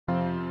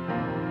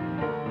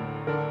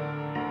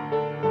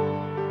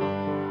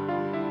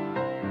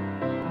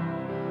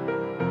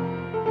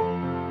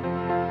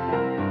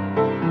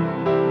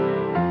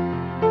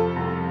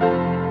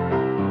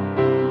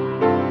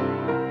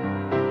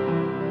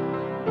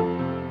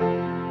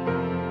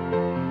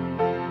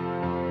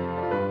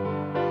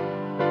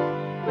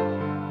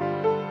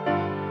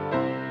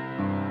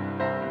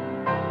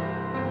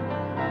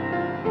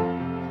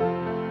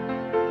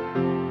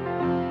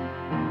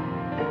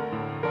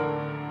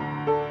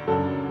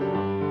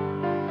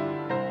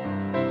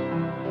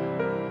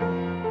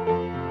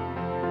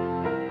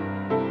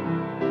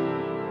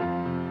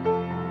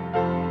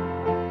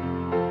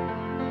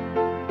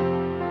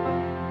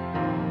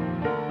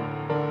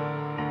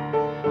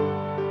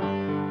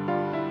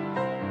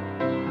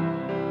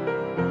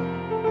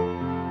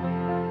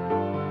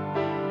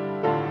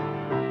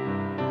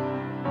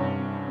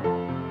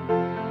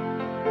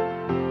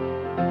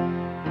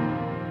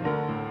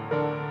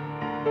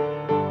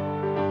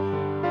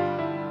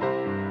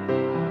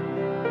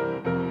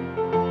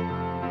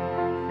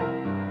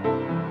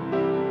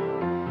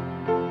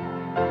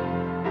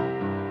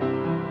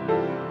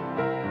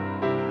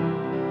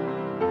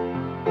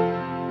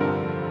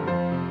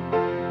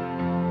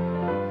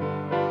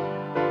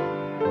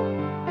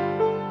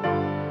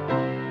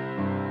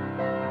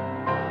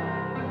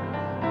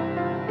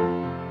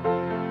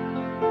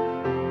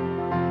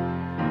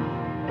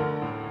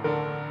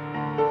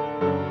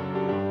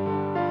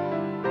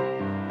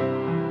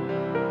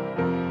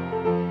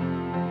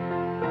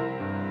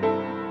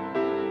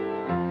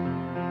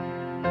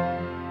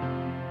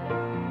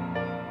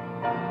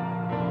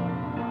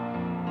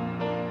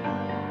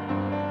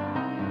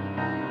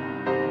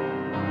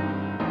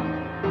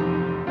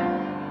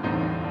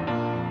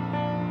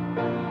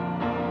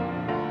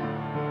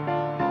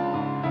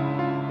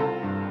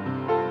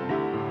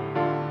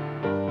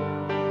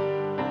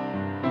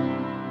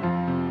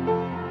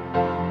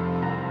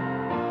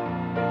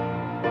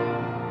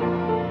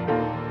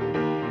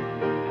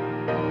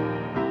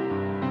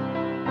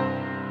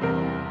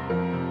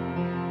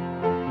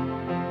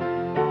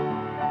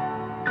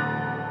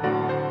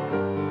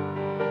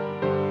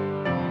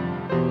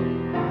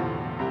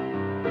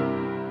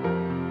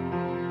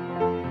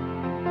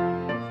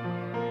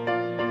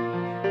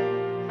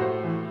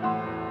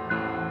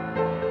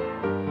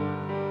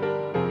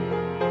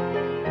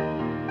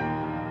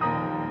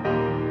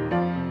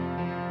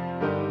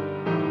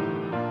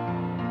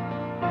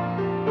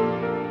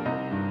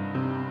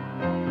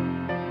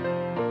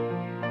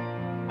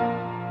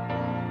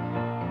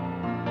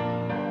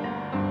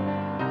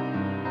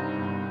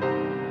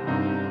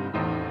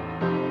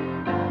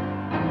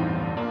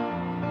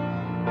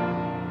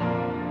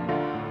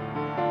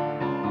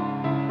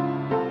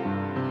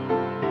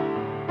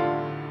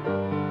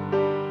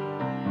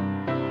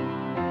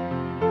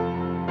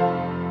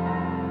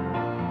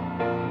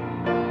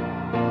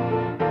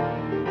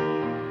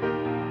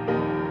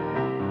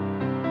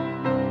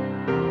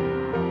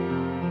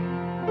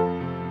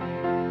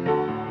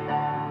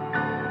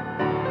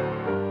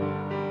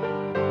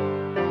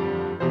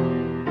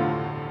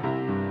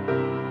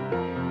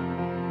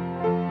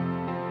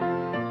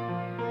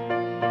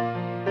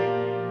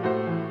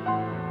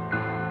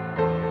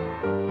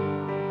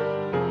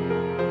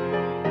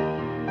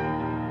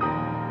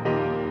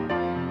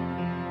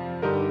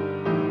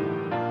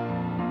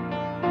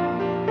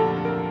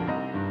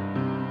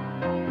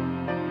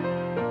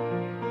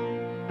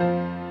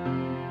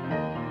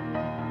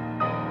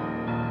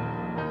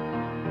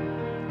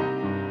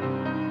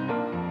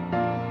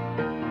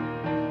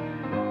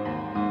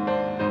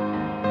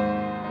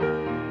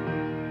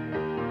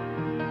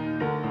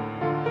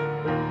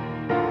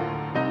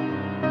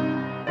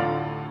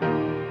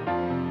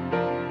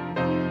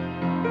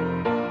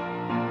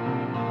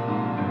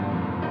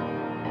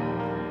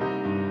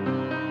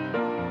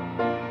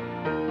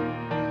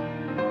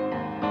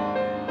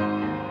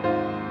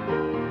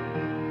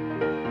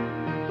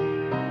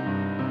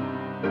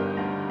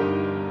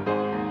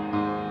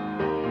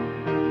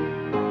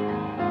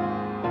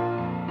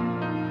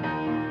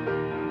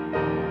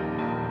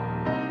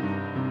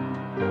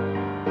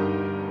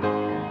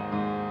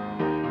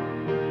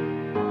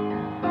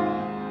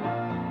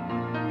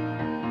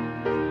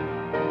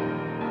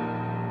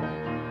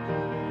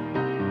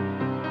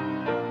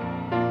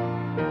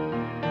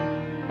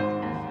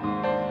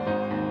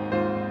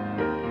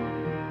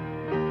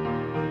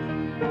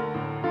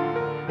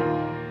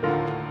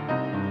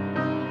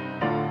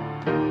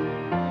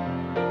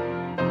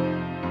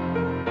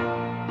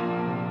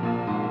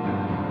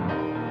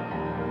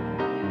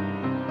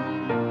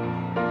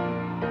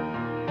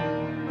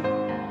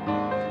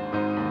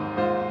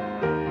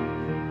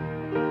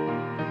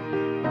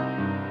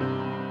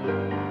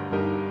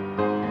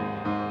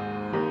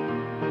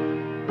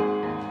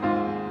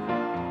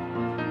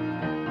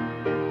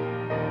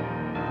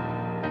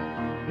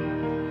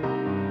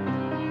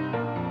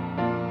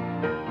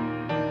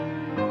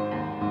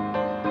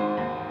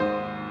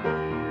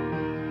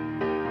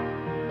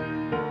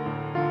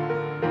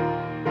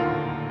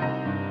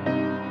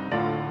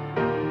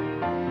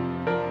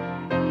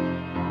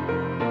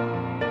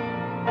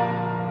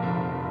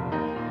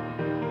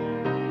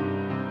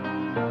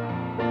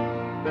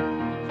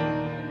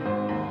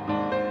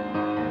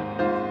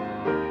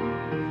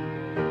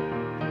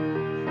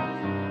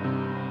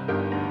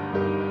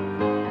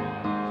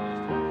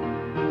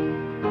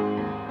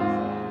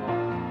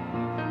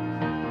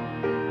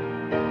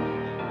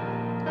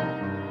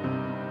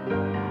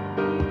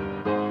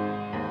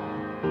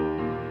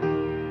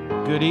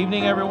Good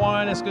evening,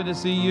 everyone. It's good to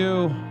see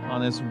you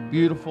on this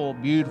beautiful,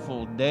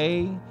 beautiful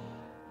day.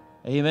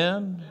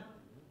 Amen.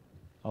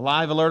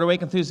 Alive, alert,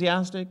 awake,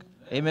 enthusiastic.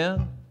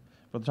 Amen.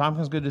 Brother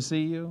Tompkins, good to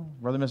see you.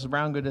 Brother and Mrs.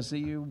 Brown, good to see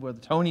you. Brother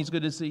Tony's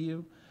good to see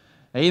you.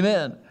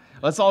 Amen.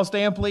 Let's all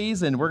stand,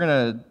 please, and we're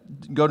going to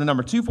go to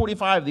number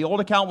 245. The old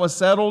account was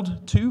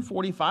settled.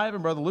 245,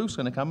 and Brother Luke's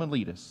going to come and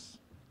lead us.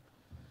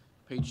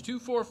 Page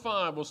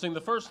 245, we'll sing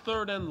the first,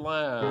 third, and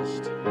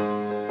last.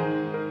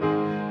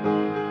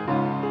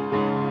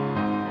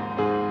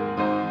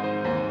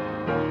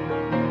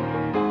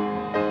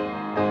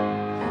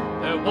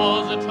 There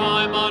was a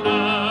time on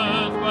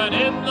earth when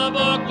in the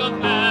book of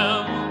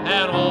hell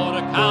an old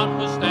account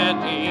was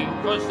standing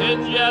for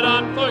sins yet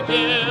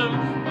unforgiven.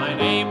 My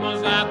name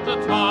was at the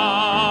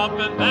top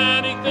and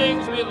many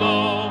things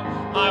below.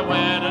 I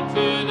went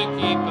unto the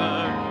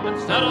keeper and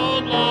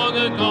settled long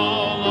ago,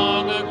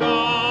 long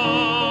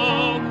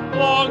ago,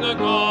 long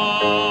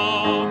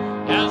ago.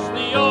 Yes,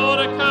 the old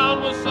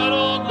account was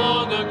settled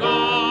long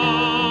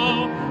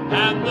ago,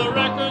 and the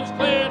record's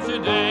clear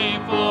today,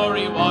 for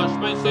he washed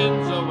my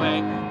sins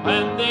away.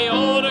 When the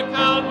old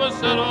account was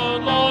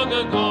settled long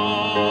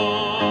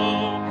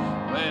ago,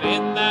 when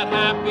in that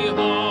happy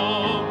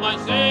home my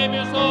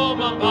Savior's home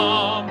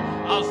above,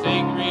 I'll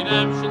sing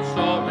redemption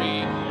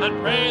story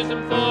and praise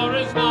him for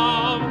his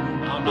love.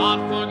 I'll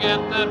not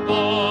forget that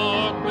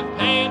book with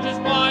pages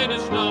white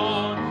as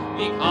snow,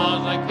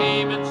 because I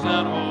came and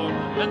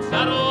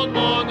settled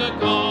long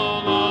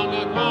ago, long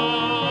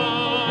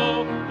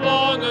ago,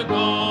 long ago.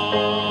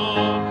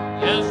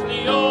 Yes,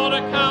 the old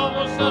account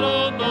was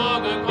settled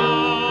long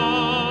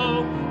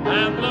ago,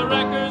 and the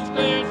record's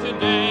clear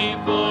today,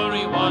 for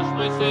he washed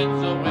my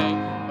sins away.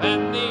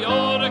 When the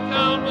old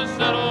account was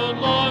settled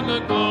long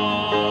ago.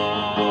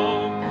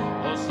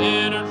 O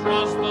sinner,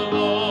 trust the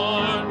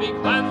Lord, be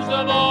cleansed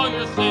of all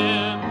your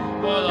sin,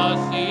 for thus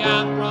he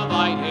hath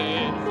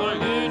provided for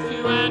you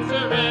to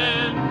enter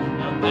in.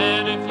 And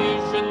then if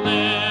you should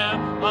live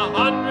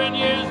 100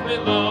 years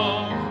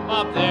below,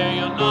 up there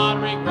you'll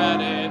not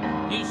regret it.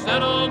 You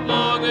settled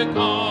long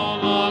ago,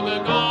 long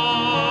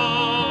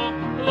ago,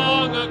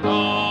 long ago.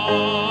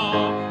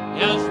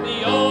 Yes,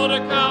 the old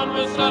account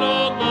was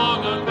settled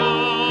long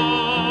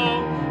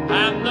ago,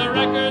 and the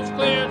record's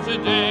clear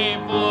today,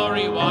 for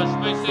he washed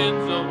my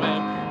sins away.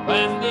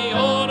 When the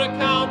old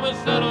account was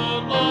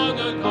settled long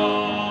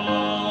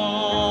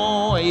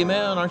ago.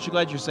 Amen. Aren't you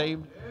glad you're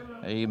saved?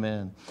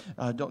 Amen.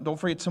 Don't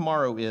forget,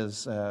 tomorrow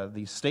is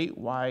the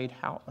statewide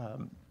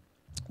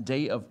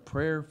day of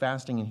prayer,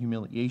 fasting, and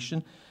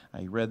humiliation.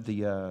 I read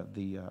the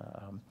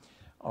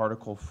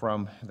article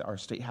from our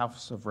State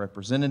House of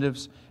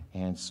Representatives,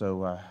 and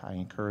so I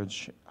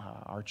encourage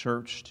our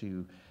church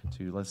to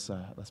let's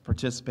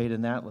participate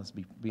in that. Let's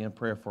be in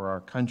prayer for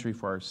our country,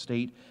 for our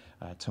state.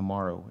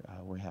 Tomorrow,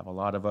 we have a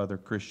lot of other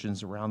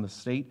Christians around the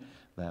state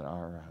that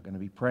are going to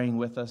be praying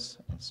with us,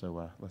 and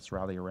so let's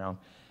rally around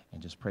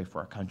and just pray for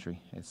our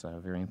country. It's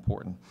very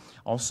important.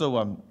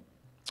 Also,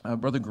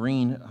 Brother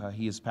Green,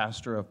 he is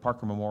pastor of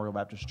Parker Memorial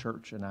Baptist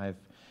Church, and I've,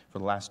 for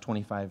the last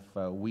 25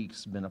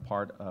 weeks, been a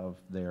part of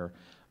their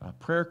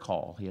prayer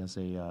call. He has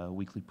a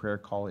weekly prayer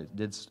call.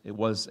 It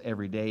was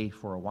every day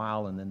for a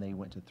while, and then they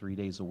went to 3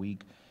 days a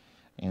week.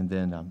 And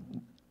then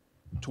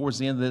towards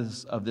the end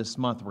of this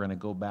month, we're going to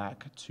go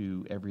back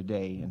to every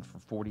day, and for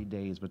 40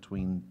 days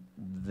between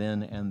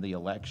then and the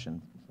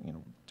election,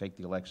 take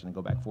the election and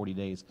go back 40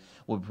 days.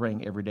 We'll be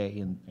praying every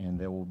day, and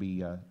there will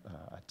be a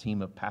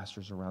team of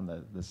pastors around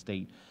the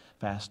state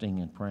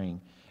fasting and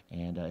praying.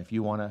 And if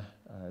you want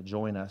to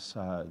join us,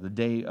 the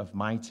day of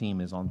my team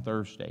is on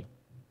Thursday.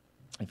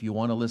 If you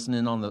want to listen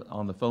in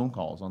on the phone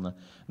calls, on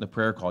the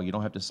prayer call, you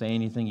don't have to say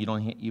anything. You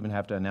don't even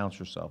have to announce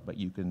yourself, but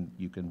you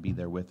can be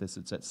there with us.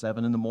 It's at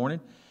 7 in the morning.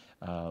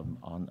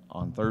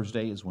 On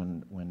Thursday is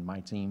when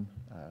my team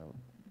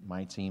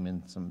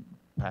and some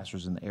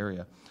pastors in the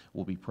area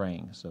will be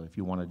praying. So if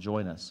you want to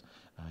join us,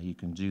 you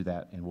can do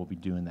that, and we'll be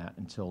doing that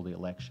until the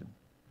election.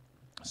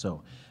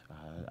 So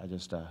I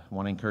just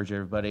want to encourage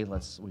everybody.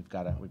 We've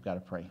got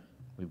to pray.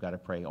 We've got to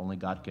pray. Only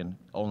God can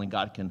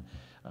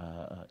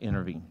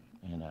intervene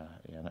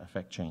and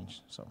affect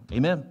change. So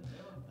amen.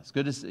 It's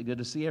good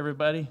to see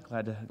everybody.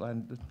 Glad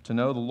to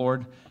know the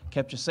Lord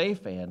kept you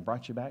safe and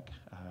brought you back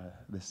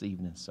this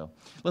evening. So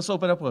let's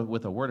open up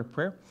with a word of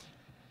prayer.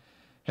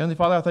 Heavenly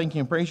Father, I thank you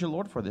and praise you,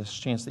 Lord, for this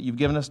chance that you've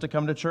given us to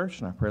come to church.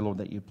 And I pray, Lord,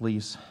 that you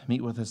please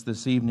meet with us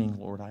this evening.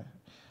 Lord,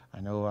 I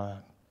know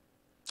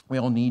we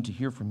all need to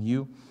hear from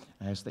you.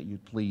 I ask that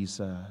you'd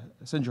please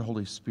send your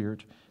Holy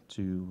Spirit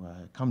to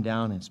come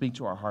down and speak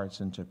to our hearts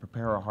and to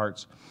prepare our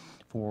hearts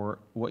for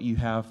what you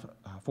have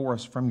for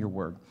us from your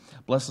word.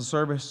 Bless the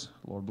service.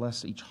 Lord,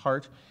 bless each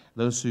heart.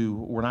 Those who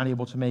were not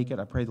able to make it,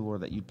 I pray, the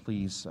Lord, that you'd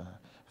please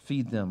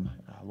feed them.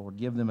 Lord,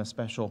 give them a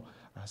special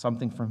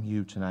something from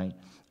you tonight.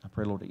 I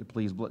pray, Lord, that you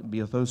please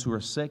be with those who are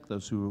sick,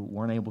 those who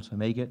weren't able to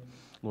make it.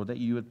 Lord, that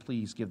you would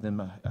please give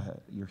them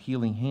your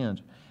healing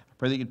hand. I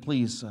pray that you'd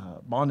please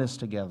bond us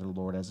together,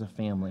 Lord, as a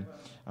family.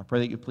 I pray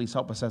that you'd please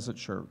help us as a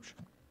church.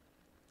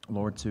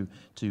 Lord, to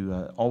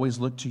always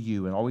look to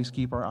you and always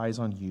keep our eyes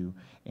on you,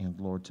 and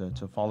Lord,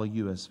 to follow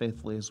you as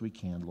faithfully as we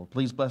can. Lord,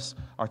 please bless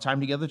our time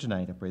together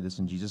tonight. I pray this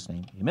in Jesus'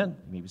 name. Amen.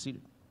 You may be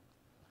seated.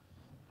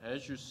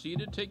 As you're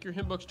seated, take your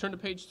hymn books, turn to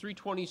page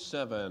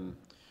 327.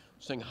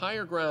 Sing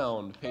Higher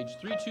Ground, page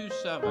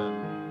 327.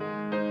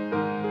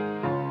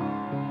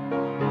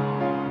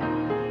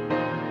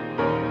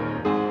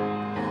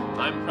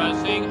 I'm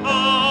pressing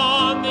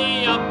on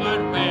the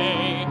upward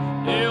way,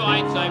 new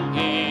heights I'm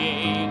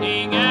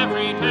gaining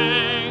every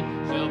day,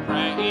 still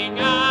praying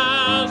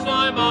as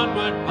I'm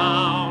onward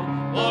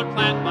bound. Lord,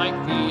 plant my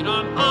feet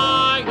on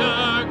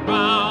higher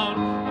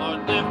ground.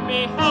 Lord, lift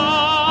me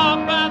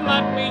up and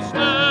let me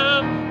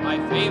stand, my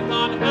faith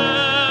on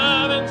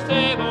heaven's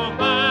table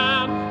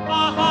land,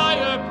 a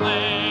higher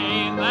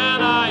plane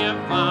than I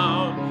have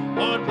found.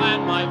 Lord,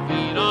 plant my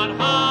feet on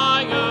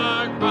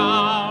higher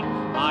ground.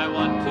 I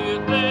want to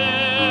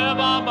live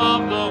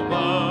above the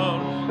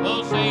world,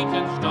 though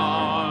Satan's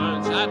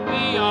darts at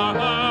me are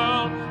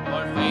hurled.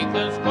 Lord, faith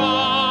has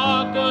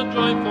brought the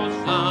joyful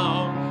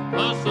sound,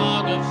 the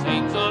song of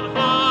saints on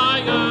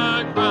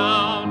higher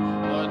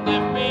ground. Lord,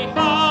 lift me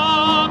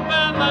up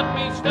and let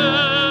me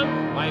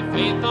stand, my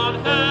faith on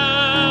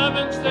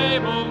heaven's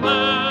stable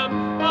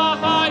land, a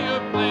higher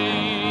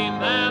plane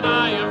than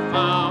I have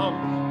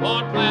found.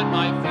 Lord, plant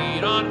my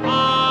feet on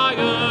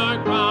higher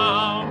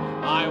ground.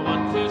 I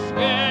want to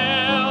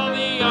scale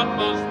the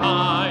utmost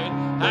height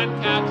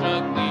and catch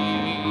a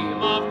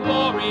gleam of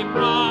glory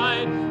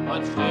bright,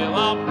 but still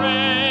I'll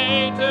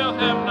pray till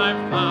heaven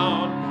I've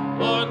found.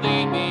 Lord,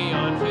 lead me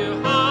on to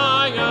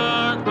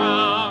higher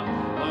ground.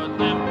 Lord,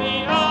 lift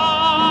me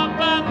up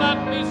and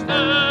let me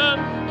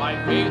stand, my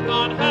faith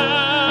on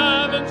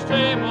heaven's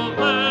table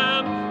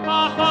land,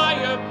 a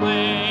higher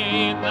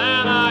plane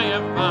than I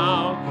have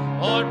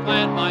found. Lord,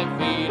 plant my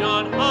feet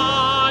on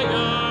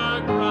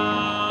higher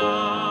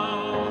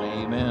ground.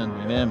 Amen.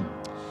 Amen.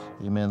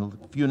 Amen.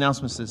 A few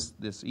announcements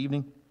this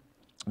evening.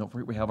 Don't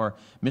forget, we have our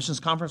missions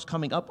conference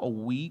coming up a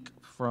week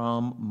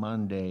from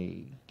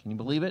Monday. Can you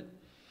believe it?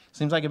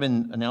 Seems like I've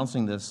been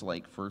announcing this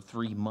like for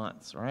 3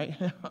 months, right?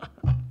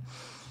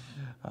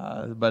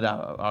 But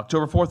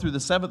October 4th through the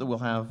 7th, we'll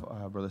have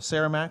Brother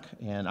Saramac,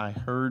 and I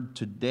heard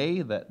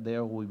today that they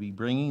will be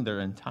bringing their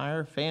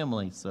entire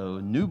family, so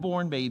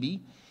newborn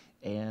baby,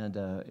 and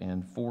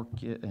four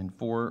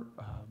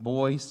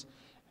boys,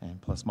 and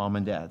plus mom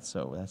and dad.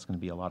 So that's going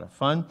to be a lot of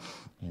fun,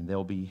 and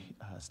they'll be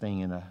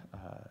staying in a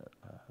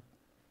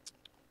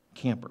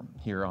camper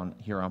here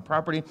on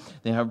property.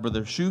 They have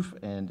Brother Schoof,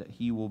 and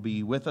he will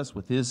be with us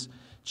with his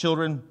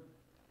children.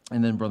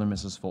 And then Brother and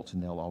Mrs.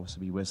 Fulton, they'll also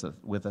be with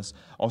us.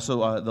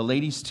 Also, the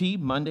ladies' tea,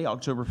 Monday,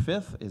 October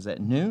 5th, is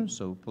at noon.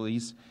 So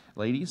please,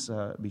 ladies,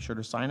 be sure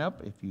to sign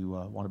up if you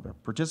want to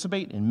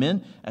participate. And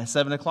men, at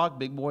 7 o'clock,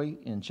 Big Boy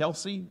in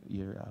Chelsea.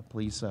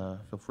 Please feel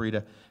free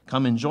to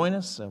come and join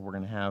us. We're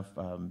going to have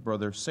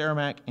Brother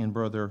Saramac and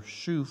Brother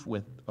Schoof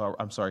with,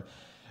 I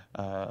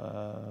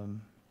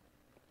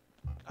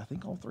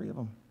think all three of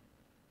them.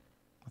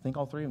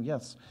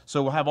 Yes.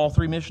 So we'll have all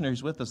three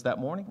missionaries with us that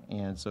morning,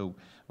 and so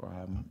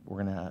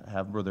we're going to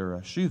have Brother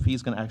Schoof.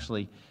 He's going to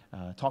actually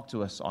talk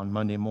to us on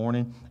Monday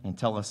morning and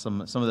tell us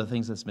some of the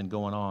things that's been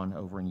going on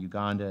over in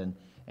Uganda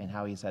and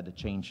how he's had to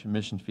change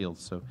mission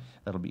fields. So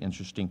that'll be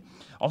interesting.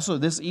 Also,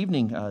 this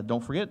evening,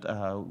 don't forget,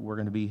 we're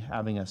going to be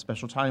having a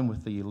special time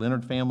with the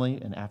Leonard family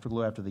and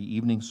Afterglow after the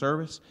evening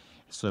service.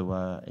 So,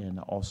 and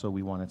also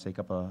we want to take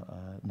up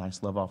a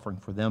nice love offering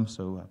for them.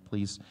 So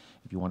please,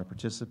 if you want to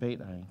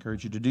participate, I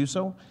encourage you to do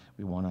so.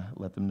 We want to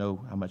let them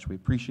know how much we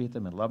appreciate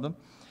them and love them.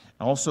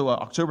 Also,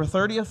 October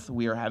 30th,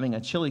 we are having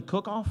a chili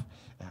cook-off.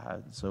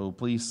 So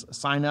please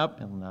sign up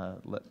and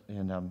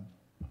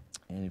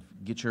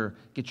get your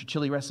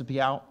chili recipe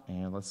out,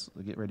 and let's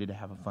get ready to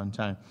have a fun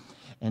time.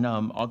 And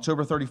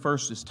October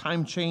 31st is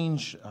time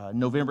change.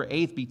 November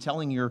 8th, be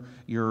telling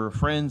your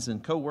friends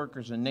and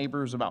coworkers and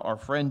neighbors about our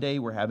Friend Day.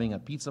 We're having a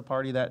pizza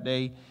party that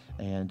day,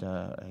 and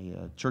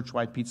a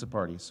church-wide pizza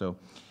party. So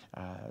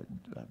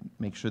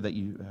make sure that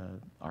you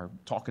are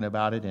talking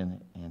about it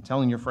and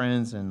telling your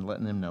friends and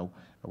letting them know.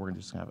 We're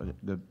just going to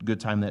have a good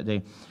time that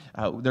day.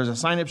 There's a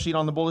sign-up sheet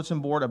on the bulletin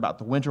board about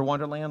the Winter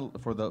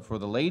Wonderland for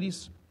the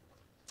ladies.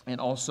 And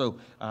also,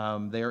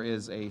 there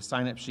is a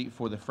sign-up sheet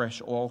for the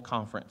Fresh Oil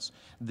Conference.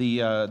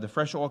 The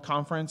Fresh Oil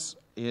Conference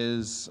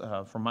is,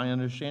 from my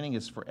understanding,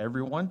 is for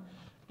everyone,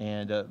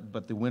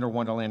 but the Winter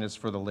Wonderland is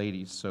for the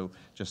ladies. So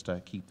just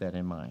keep that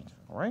in mind.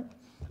 All right.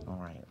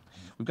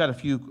 We've got a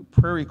few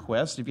prayer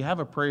requests. If you have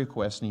a prayer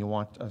request and you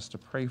want us to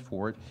pray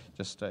for it,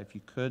 just if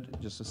you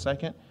could, just a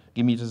second,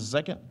 give me just a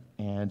second,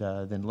 and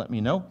then let me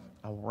know.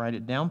 I'll write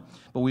it down.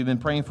 But we've been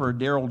praying for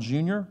Daryl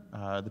Jr.,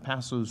 the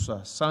pastor's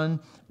son.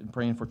 Been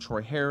praying for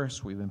Troy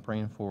Harris. We've been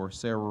praying for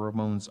Sarah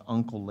Ramon's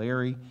uncle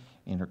Larry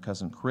and her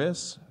cousin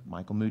Chris.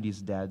 Michael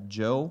Moody's dad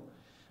Joe.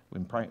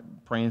 We've been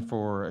praying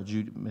for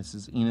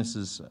Mrs.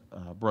 Enos's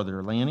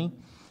brother Lanny.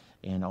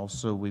 And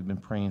also we've been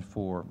praying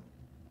for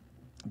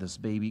this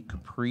baby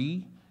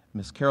Capri,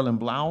 Miss Carolyn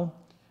Blau.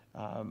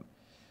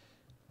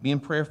 Be in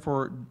prayer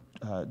for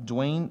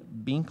Dwayne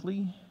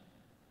Binkley.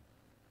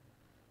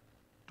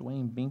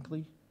 Dwayne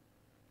Binkley?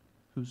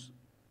 Who's?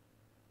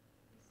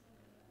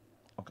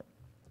 Okay.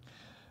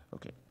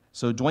 Okay.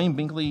 So Dwayne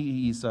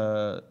Binkley,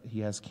 he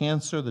has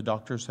cancer. The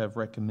doctors have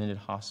recommended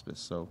hospice.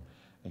 So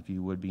if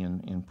you would be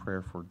in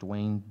prayer for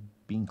Dwayne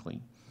Binkley.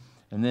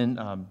 And then,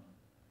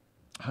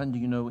 Hun, do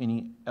you know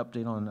any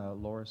update on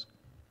Laura's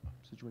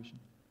situation?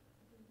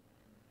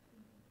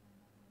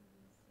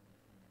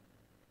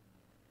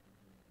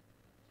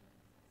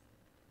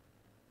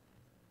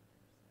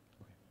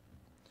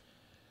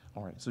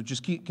 All right, so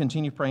just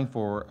continue praying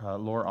for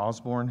Laura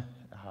Osborne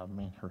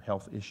and her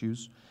health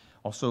issues.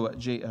 Also,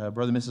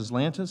 Brother and Mrs.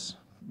 Lantis,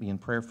 be in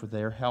prayer for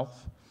their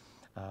health.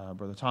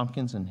 Brother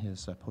Tompkins and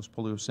his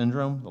post-polio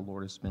syndrome, the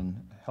Lord has been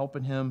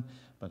helping him,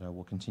 but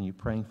we'll continue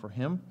praying for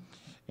him.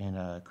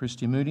 And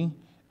Christy Moody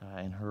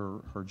and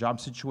her job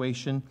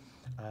situation.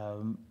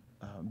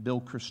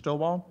 Bill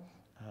Cristobal,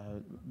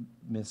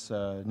 Miss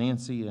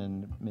Nancy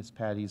and Miss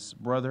Patty's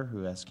brother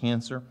who has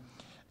cancer.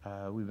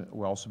 We've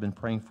also been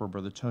praying for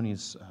Brother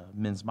Tony's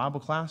men's Bible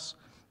class.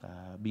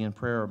 Be in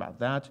prayer about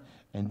that.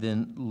 And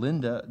then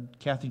Linda,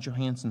 Kathy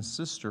Johansson's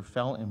sister,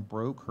 fell and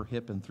broke her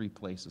hip in 3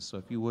 places. So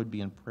if you would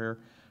be in prayer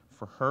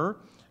for her.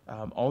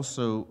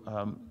 Brother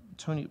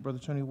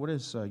Tony, what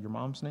is your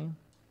mom's name?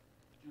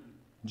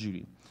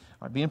 Judy.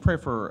 All right, be in prayer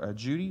for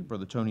Judy,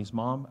 Brother Tony's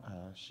mom.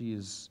 She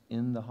is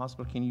in the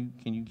hospital. Can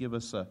you give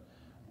us a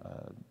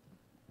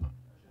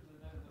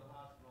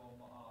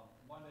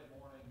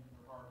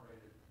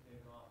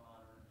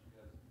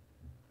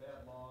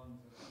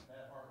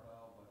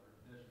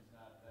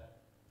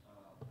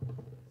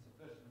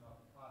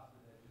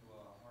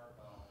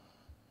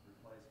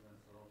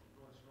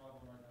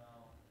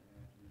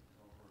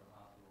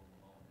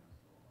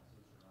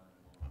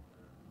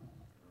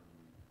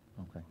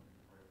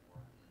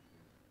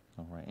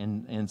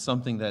And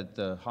something that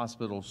the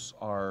hospitals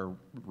are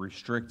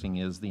restricting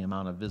is the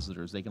amount of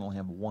visitors. They can only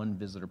have 1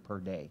 visitor per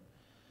day.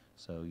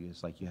 So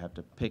it's like you have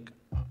to pick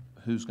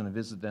who's going to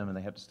visit them, and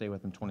they have to stay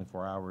with them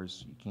 24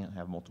 hours. You can't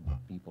have multiple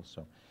people.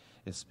 So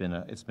it's been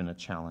a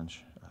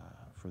challenge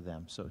for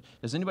them. So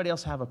does anybody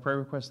else have a prayer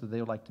request that they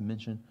would like to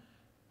mention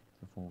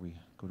before we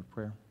go to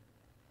prayer?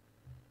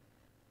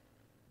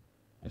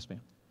 Yes,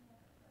 ma'am.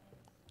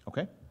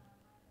 Okay.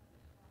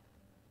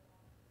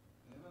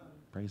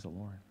 Praise the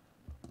Lord.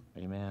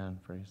 Amen.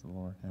 Praise the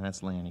Lord. And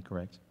that's Lanny,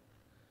 correct?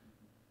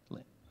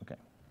 Okay.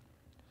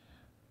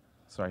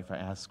 Sorry if I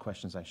ask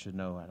questions I should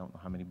know. I don't know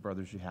how many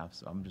brothers you have,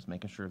 so I'm just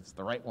making sure it's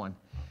the right one.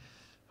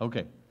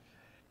 Okay.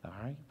 All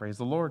right. Praise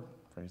the Lord.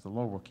 Praise the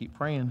Lord. We'll keep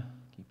praying.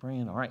 Keep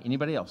praying. All right.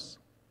 Anybody else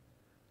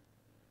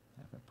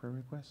have a prayer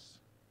request?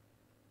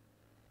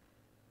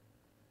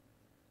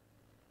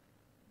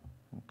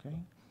 Okay.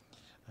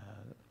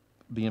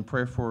 Be in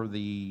prayer for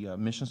the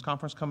missions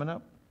conference coming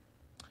up.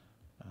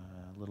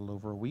 A little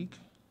over a week.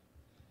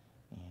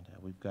 And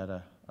we've got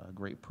a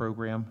great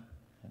program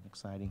and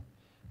exciting,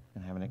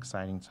 and have an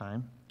exciting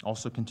time.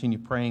 Also continue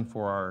praying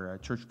for our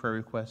church prayer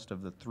request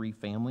of the 3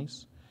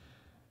 families,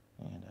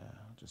 and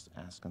just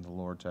asking the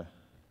Lord to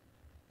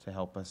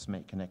help us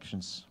make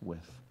connections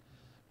with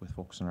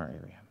folks in our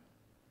area.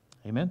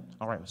 Amen.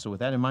 All right. So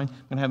with that in mind,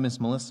 I'm going to have Miss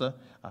Melissa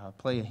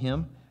play a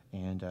hymn,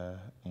 and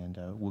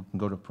we can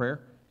go to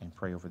prayer and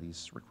pray over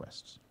these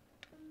requests.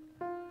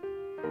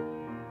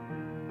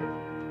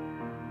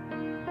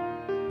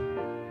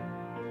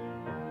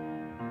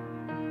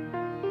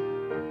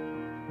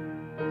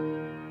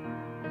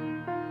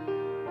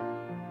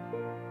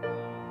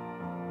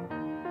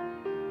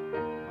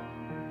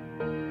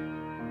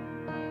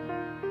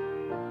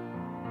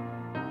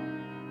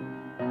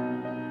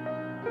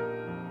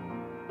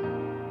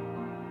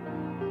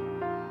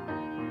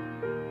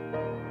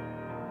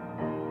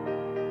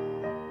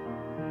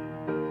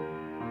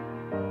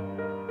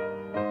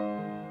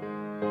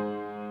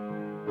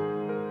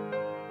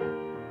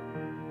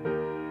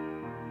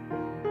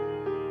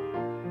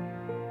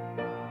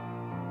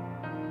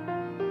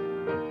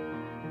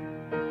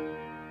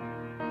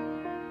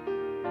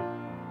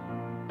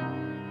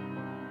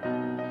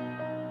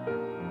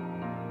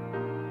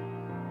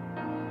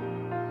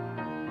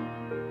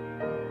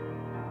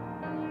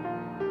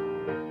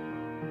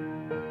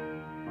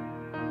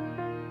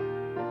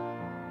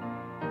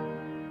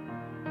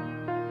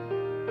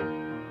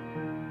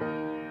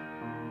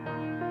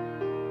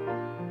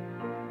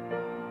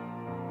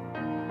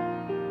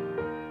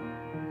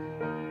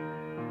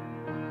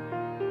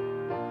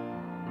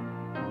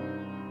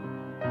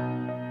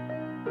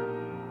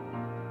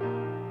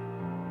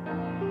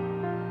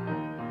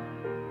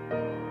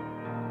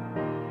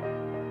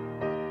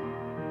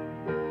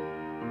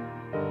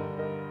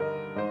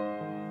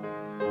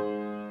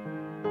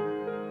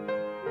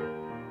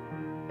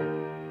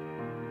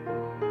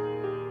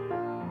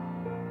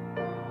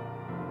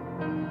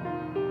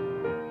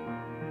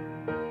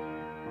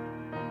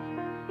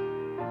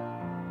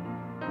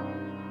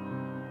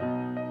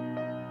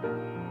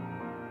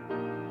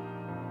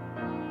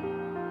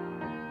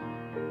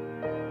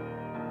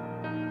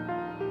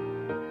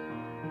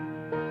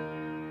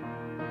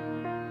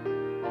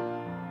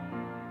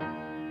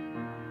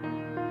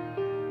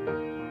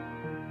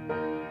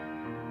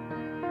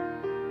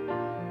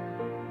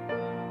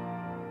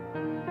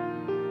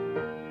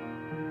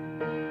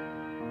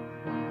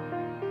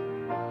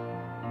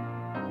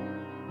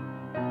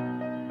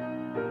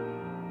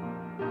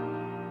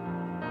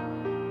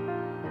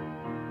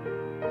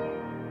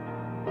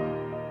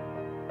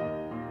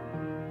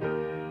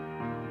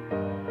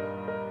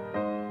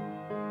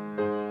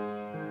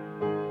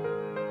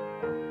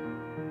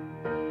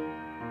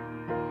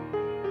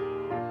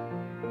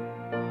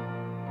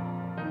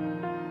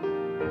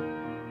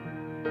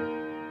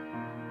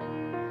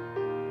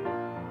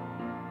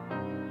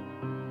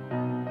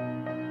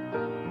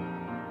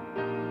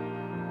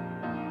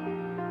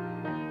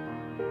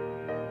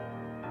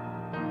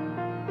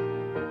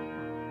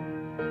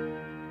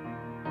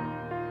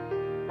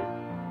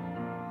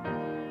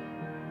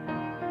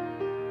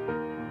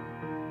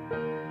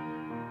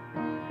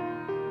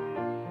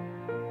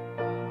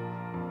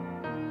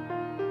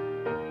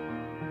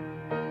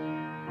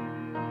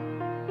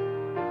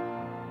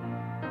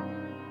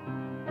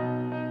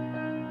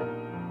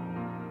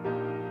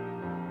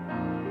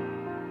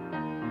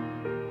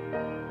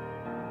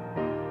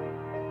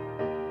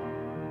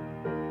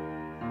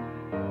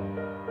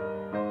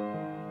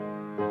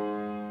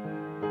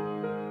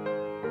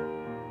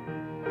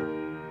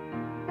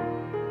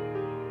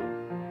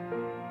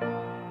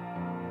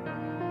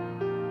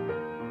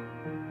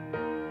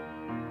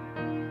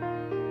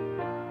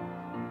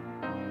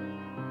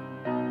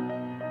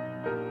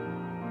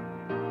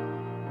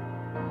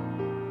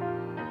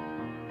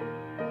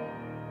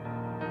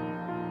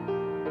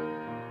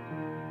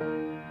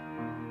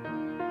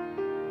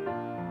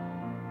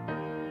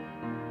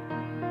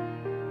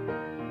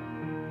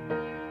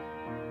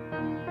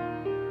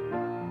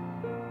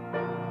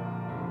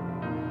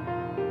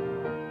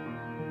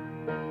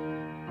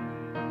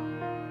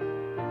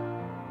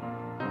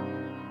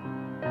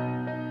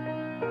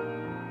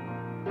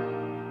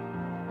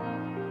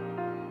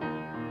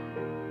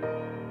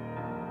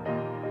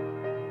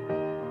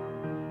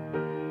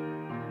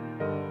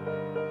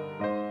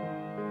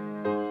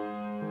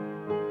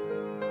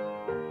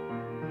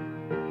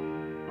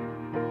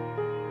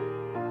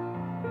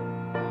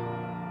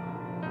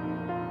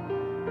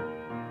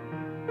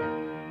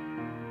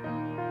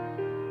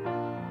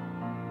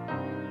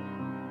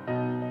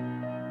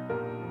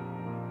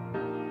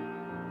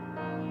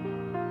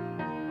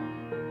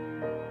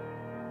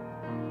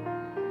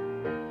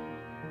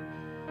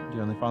 Dear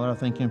Heavenly Father, I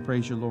thank you and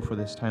praise you, Lord, for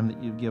this time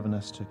that you've given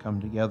us to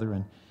come together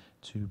and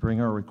to bring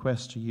our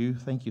requests to you.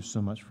 Thank you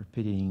so much for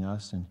pitying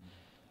us and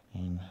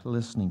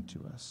listening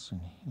to us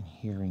and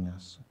hearing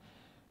us.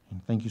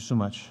 And thank you so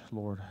much,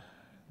 Lord,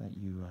 that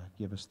you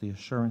give us the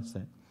assurance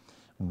that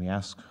when we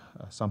ask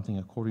something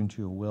according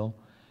to your will,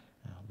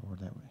 Lord,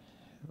 that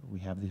we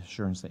have the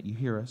assurance that you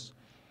hear us.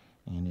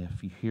 And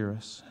if you hear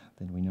us,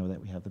 then we know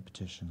that we have the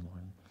petition,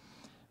 Lord.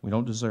 We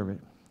don't deserve it.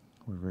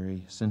 We're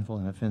very sinful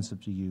and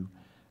offensive to you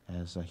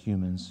as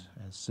humans,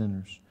 as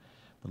sinners.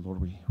 But Lord,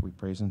 we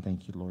praise and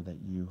thank you, Lord, that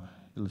you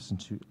listen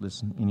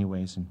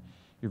anyways, and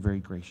you're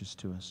very gracious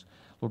to us.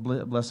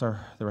 Lord, bless the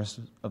rest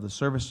of the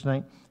service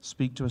tonight.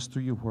 Speak to us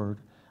through your word.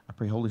 I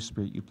pray, Holy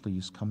Spirit, you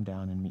please come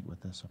down and meet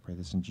with us. I pray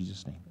this in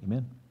Jesus' name.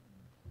 Amen.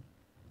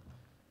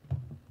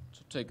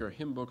 So take our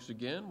hymn books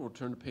again. We'll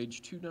turn to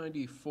page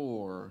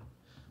 294.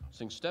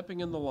 Sing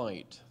Stepping in the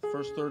Light,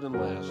 first, third, and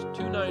last.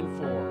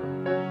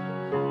 294.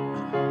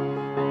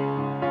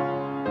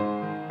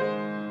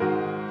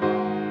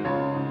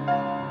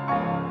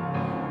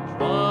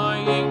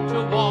 Trying to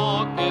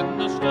walk in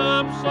the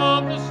steps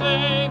of the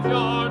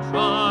Savior,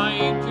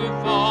 trying to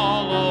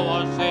follow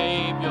our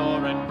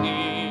Savior and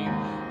King,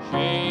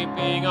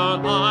 shaping our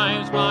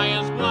lives by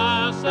His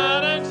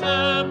blessed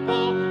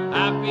example.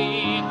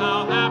 Happy,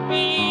 how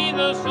happy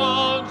the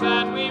songs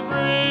that we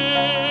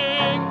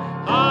bring.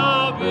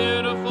 How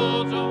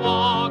beautiful to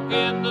walk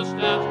in the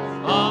steps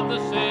of the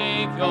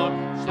Savior,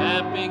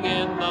 stepping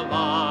in the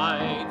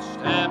light,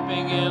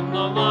 stepping in the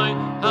light.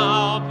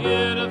 How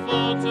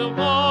beautiful to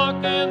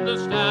walk in the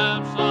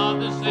steps of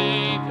the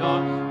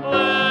Savior,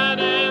 led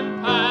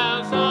in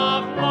paths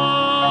of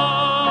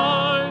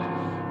light,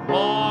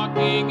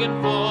 walking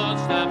in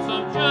footsteps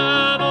of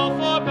gentle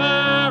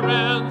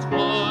forbearance,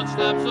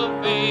 footsteps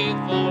of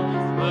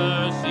faithfulness,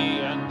 mercy,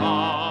 and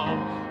love,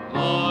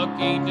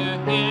 looking to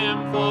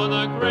Him for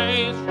the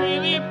grace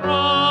freely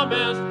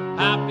promised.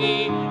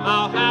 Happy,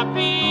 how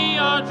happy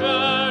our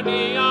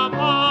journey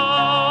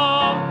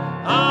along.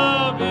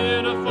 How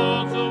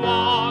beautiful to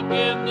walk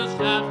in the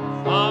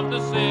steps of the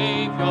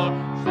Savior,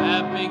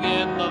 stepping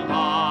in the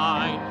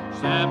light,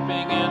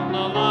 stepping in the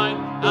light.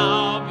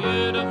 How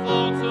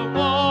beautiful to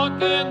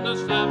walk in the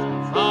steps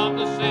of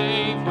the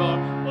Savior,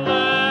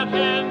 led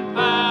in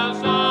paths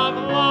of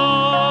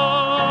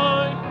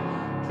light,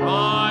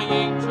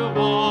 trying to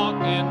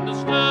walk in the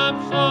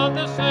steps of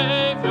the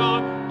Savior.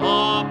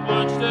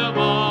 Upward, still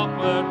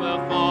upward,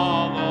 we'll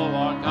follow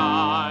our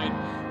guide.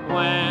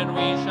 When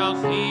we shall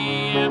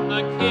see Him,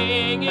 the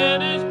King,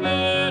 in His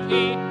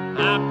beauty,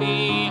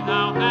 happy,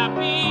 how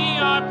happy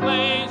our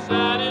place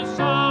at His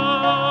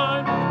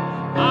side.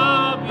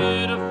 How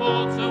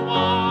beautiful to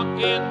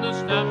walk in the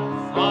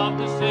steps of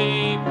the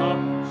Savior,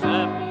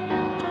 stepping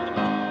in the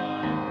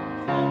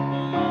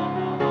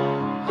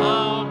light.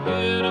 How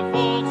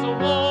beautiful to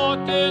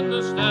walk in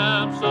the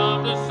steps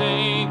of the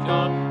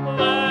Savior,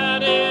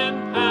 led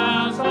in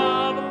paths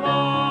of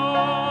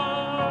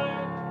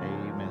light.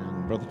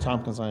 Amen. Brother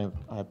Tompkins, I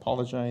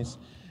apologize.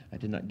 I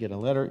did not get a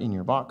letter in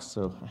your box,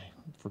 so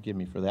forgive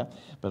me for that.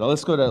 But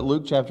let's go to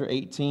Luke chapter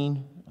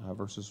 18,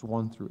 verses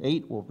 1 through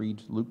 8. We'll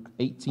read Luke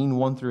 18,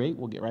 1 through 8.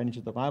 We'll get right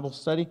into the Bible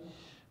study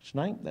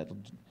tonight.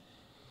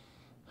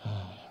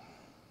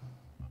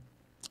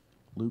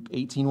 Luke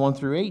 18, 1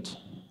 through 8.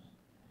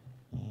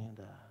 And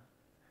all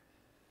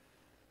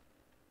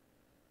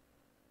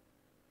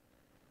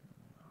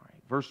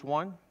right, verse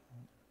 1.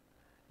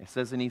 It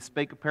says, And he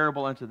spake a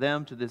parable unto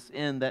them to this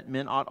end, that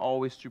men ought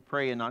always to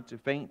pray and not to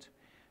faint,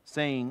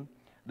 saying,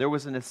 There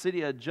was in a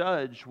city a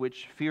judge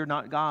which feared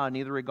not God,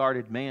 neither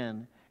regarded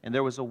man. And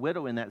there was a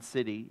widow in that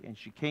city, and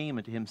she came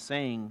unto him,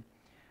 saying,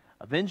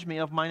 Avenge me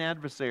of mine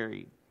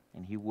adversary.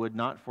 And he would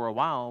not for a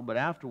while, but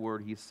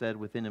afterward he said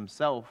within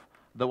himself,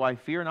 Though I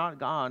fear not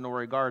God, nor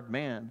regard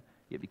man,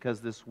 yet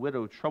because this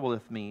widow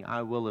troubleth me,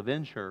 I will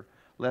avenge her,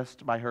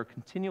 lest by her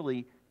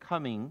continual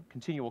coming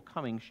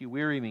she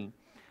weary me.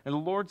 And the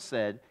Lord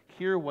said,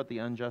 Hear what the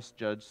unjust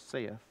judge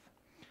saith.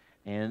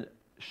 And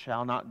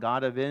shall not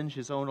God avenge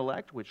His own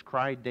elect, which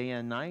cry day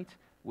and night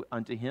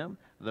unto Him,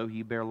 though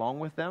He bear long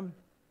with them?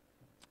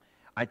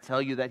 I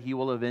tell you that He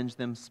will avenge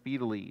them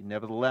speedily.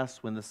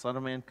 Nevertheless, when the Son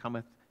of Man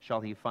cometh, shall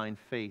He find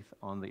faith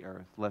on the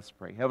earth. Let's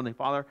pray. Heavenly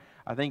Father,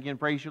 I thank you and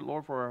praise you,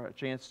 Lord, for a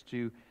chance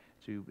to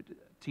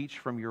teach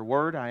from your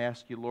word. I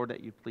ask you, Lord, that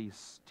you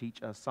please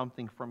teach us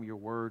something from your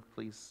word.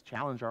 Please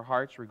challenge our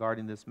hearts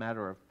regarding this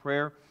matter of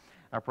prayer.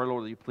 I pray,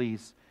 Lord, that you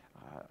please,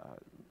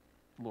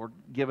 Lord,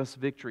 give us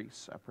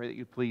victories. I pray that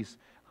you please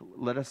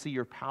let us see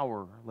your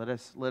power. Let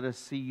us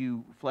see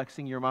you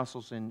flexing your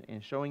muscles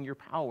and showing your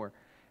power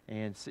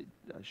and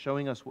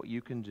showing us what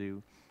you can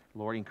do.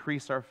 Lord,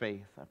 increase our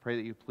faith. I pray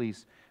that you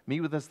please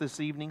meet with us this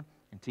evening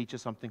and teach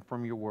us something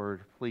from your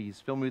word. Please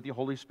fill me with your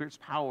Holy Spirit's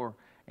power,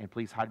 and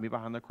please hide me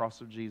behind the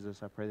cross of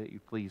Jesus. I pray that you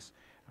please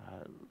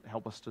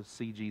help us to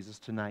see Jesus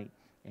tonight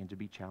and to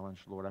be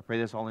challenged, Lord. I pray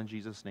this all in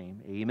Jesus'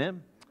 name.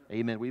 Amen.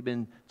 Amen. We've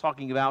been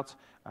talking about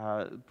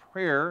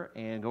prayer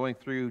and going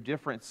through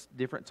different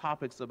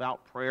topics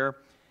about prayer.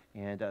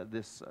 And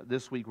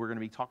this week we're going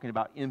to be talking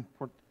about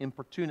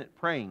importunate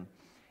praying.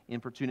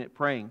 Importunate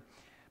praying.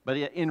 But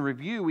in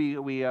review,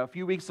 we a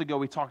few weeks ago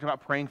we talked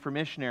about praying for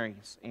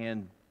missionaries,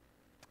 and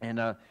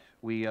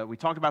we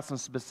talked about some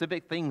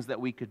specific things that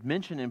we could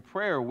mention in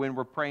prayer when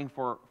we're praying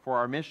for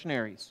our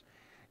missionaries.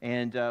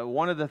 And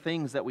one of the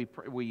things that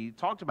we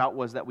talked about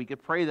was that we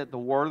could pray that the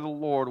word of the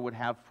Lord would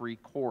have free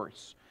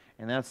course.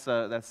 And that's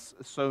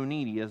so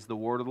needy, is the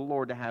word of the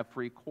Lord to have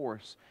free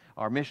course.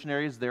 Our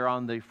missionaries, they're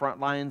on the front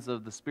lines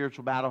of the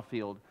spiritual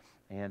battlefield,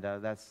 and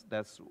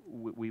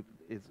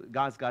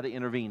God's got to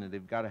intervene, and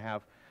they've got to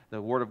have,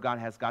 the word of God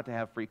has got to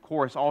have free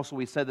course. Also,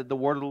 we said that the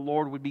word of the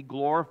Lord would be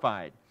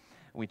glorified.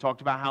 And we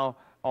talked about how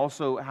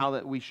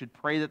that we should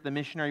pray that the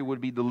missionary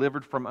would be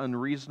delivered from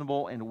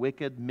unreasonable and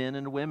wicked men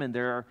and women.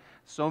 There are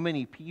so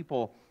many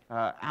people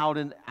out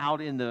in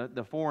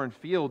the foreign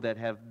field that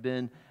have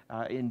been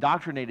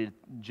indoctrinated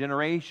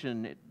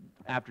generation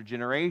after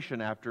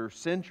generation, after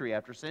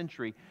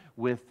century,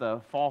 with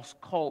false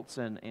cults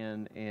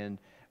and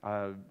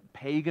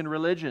pagan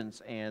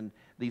religions. And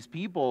these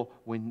people,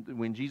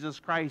 when Jesus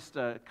Christ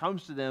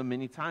comes to them,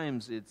 many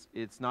times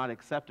it's not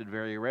accepted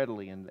very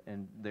readily,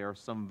 and there are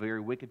some very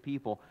wicked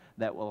people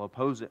that will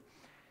oppose it.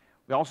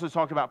 We also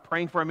talked about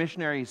praying for our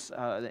missionaries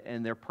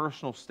and their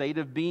personal state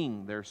of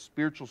being, their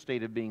spiritual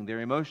state of being,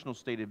 their emotional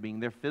state of being,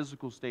 their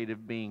physical state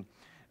of being.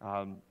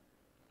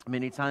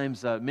 Many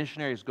times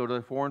missionaries go to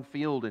a foreign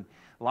field, and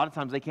a lot of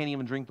times they can't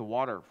even drink the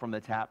water from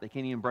the tap. They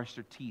can't even brush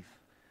their teeth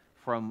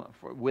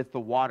with the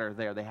water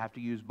there. They have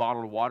to use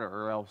bottled water,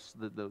 or else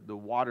the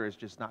water is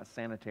just not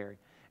sanitary,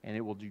 and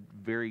it will do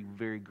very,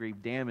 very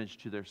grave damage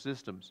to their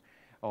systems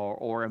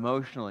or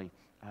emotionally.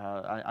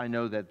 I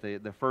know that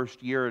the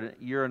first year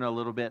and a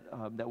little bit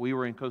that we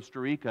were in Costa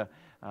Rica,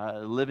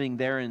 living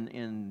there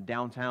in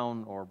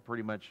downtown, or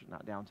pretty much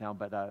not downtown,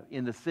 but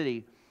in the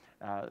city,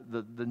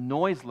 the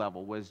noise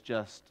level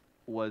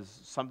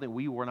was something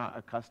we were not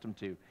accustomed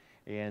to,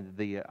 and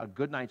a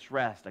good night's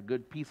rest, a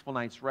good peaceful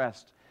night's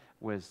rest,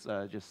 was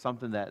just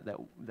something that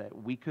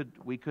we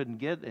couldn't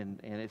get,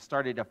 and it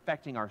started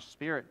affecting our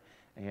spirit.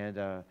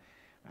 And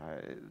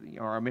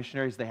our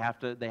missionaries, they have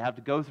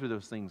to go through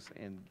those things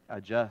and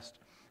adjust.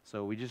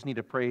 So we just need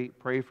to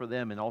pray for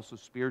them, and also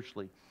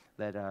spiritually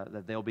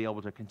that they'll be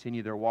able to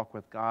continue their walk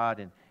with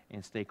God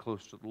and stay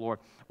close to the Lord.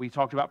 We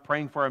talked about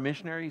praying for our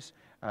missionaries.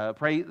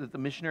 Pray that the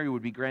missionary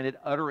would be granted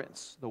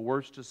utterance, the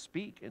words to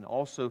speak, and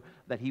also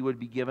that he would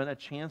be given a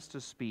chance to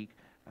speak,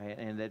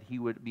 and that he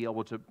would be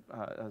able to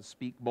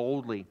speak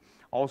boldly.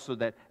 Also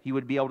that he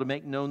would be able to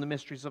make known the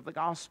mysteries of the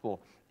gospel,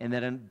 and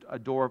that a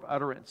door of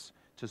utterance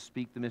to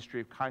speak the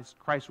mystery of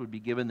Christ would be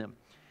given them.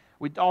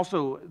 We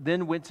also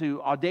then went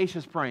to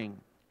audacious praying.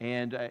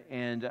 And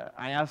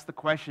I asked the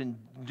question,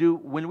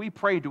 when we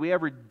pray, do we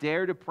ever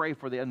dare to pray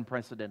for the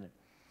unprecedented?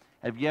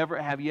 Have you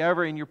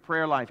ever in your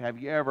prayer life, have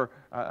you ever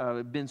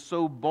been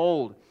so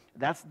bold?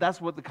 That's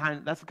the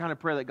kind of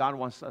prayer that God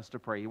wants us to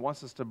pray. He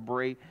wants us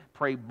to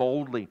pray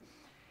boldly.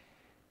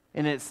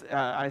 And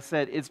I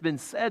said, it's been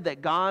said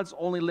that God's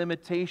only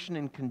limitation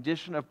and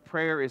condition of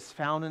prayer is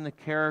found in the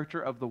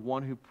character of the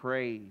one who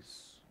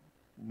prays.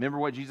 Remember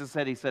what Jesus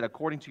said? He said,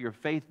 according to your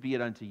faith be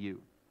it unto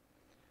you.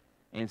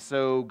 And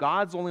so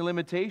God's only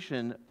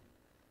limitation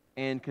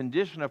and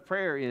condition of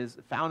prayer is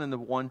found in the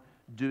one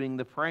doing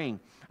the praying.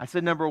 I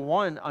said, number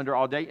one, under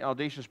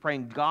audacious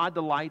praying, God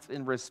delights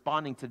in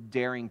responding to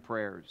daring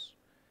prayers.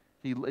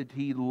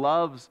 He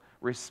loves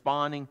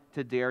responding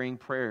to daring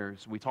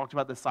prayers. We talked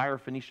about the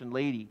Syrophoenician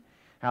lady,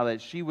 how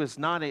that she was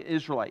not an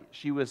Israelite,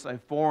 she was a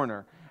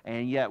foreigner,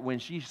 and yet when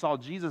she saw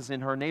Jesus in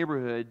her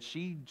neighborhood,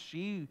 she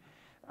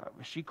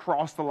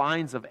crossed the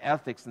lines of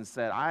ethics and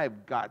said,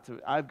 I've got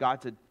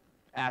to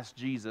ask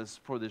Jesus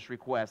for this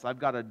request. I've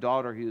got a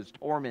daughter who is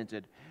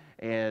tormented,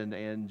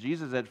 and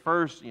Jesus at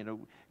first,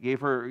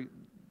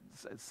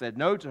 said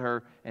no to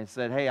her and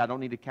said, hey, I don't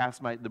need to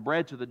cast the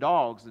bread to the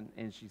dogs.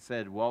 And she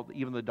said, well,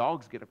 even the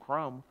dogs get a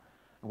crumb.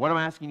 And what I'm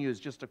asking you is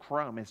just a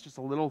crumb. It's just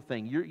a little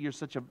thing. You're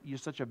such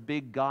a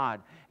big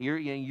God.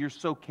 You're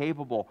so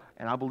capable,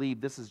 and I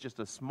believe this is just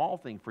a small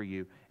thing for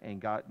you.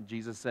 And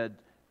Jesus said,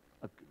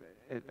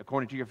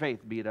 according to your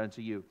faith, be it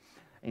unto you.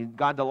 And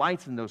God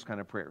delights in those kind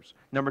of prayers.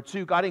 Number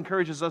two, God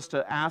encourages us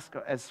to ask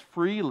as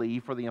freely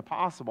for the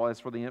impossible as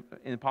for the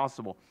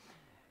impossible.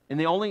 And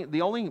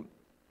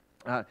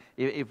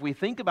if we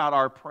think about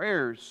our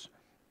prayers,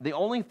 the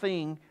only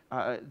thing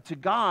to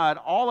God,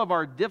 all of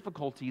our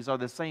difficulties are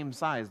the same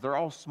size. They're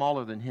all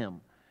smaller than Him,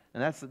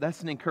 and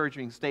that's an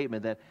encouraging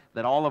statement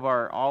that all of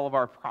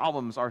our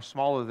problems are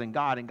smaller than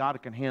God, and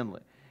God can handle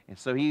it. And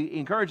so He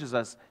encourages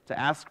us to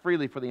ask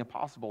freely for the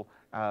impossible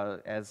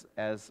as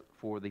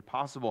for the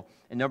possible.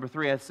 And number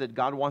three, I said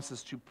God wants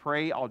us to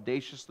pray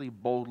audaciously,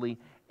 boldly,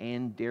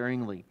 and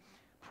daringly.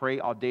 Pray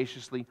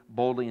audaciously,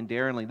 boldly, and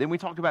daringly. Then we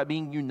talked about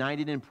being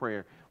united in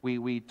prayer.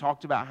 We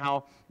talked about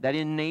how that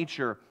in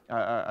nature,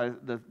 a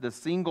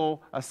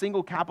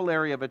single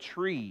capillary of a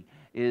tree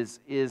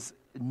is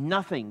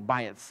nothing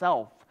by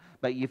itself.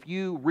 But if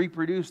you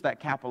reproduce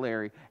that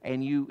capillary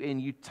and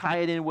you tie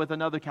it in with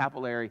another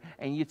capillary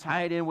and you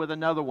tie it in with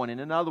another one and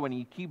another one, and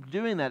you keep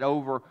doing that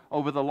over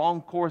the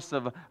long course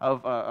of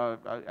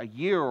a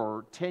year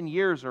or 10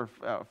 years or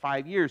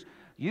 5 years,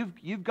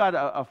 you've got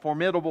a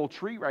formidable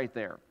tree right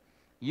there.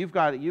 You've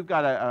got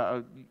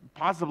a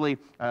possibly,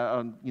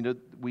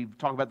 we've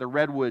talked about the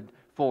redwood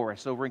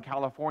forest over in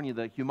California.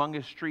 The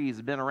humongous trees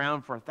have been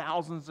around for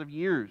thousands of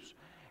years.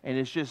 And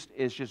it's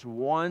just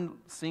one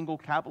single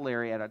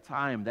capillary at a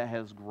time that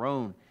has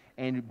grown.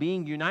 And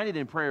being united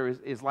in prayer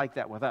is like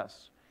that with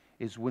us.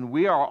 Is when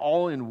we are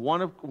all in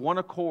one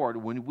accord,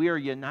 when we are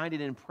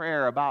united in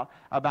prayer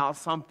about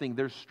something,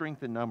 there's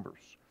strength in numbers.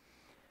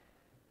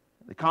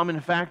 The common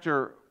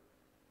factor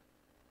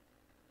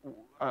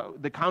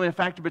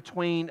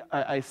between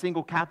a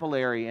single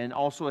capillary and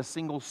also a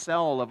single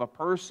cell of a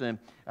person,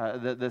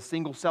 the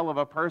single cell of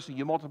a person,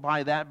 you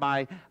multiply that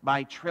by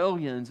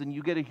trillions and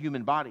you get a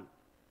human body.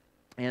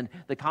 And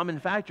the common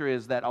factor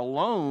is that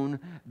alone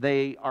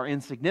they are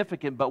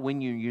insignificant, but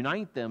when you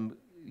unite them,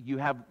 you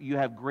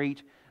have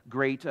great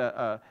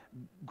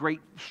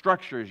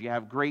structures, you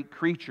have great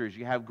creatures,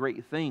 you have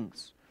great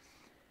things.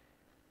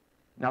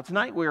 Now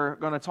tonight we're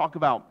going to talk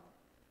about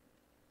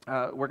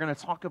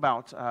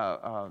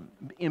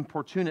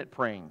importunate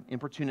praying,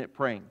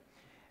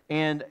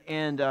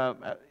 and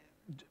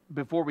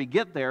before we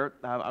get there,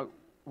 I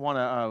want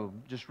to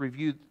just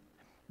review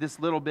this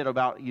little bit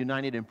about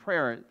united in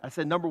prayer. I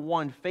said, number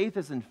one, faith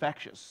is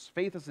infectious.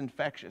 Faith is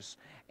infectious,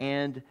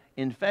 and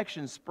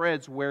infection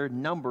spreads where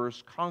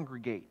numbers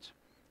congregate.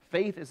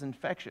 Faith is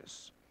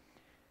infectious.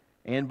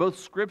 And both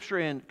Scripture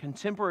and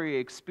contemporary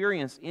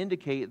experience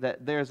indicate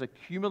that there's a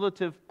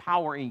cumulative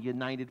power in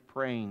united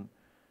praying.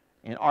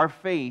 And our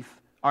faith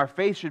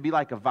should be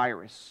like a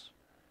virus.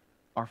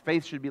 Our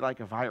faith should be like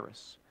a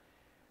virus.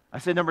 I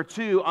said, number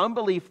two,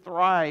 unbelief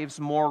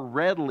thrives more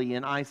readily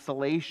in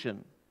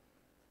isolation.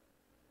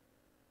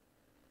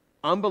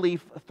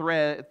 Unbelief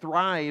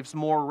thrives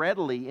more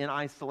readily in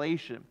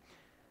isolation.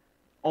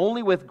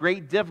 Only with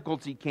great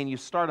difficulty can you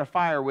start a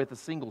fire with a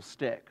single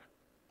stick.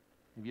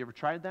 Have you ever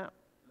tried that?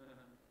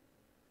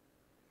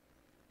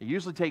 It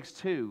usually takes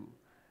two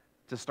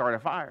to start a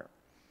fire.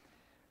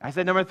 I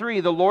said, number three,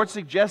 the Lord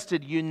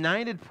suggested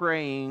united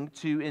praying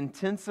to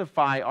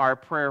intensify our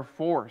prayer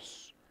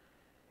force.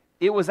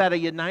 It was at a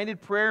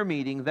united prayer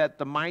meeting that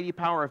the mighty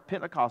power of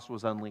Pentecost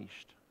was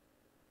unleashed.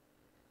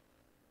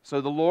 So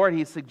the Lord,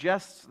 He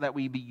suggests that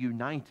we be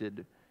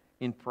united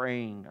in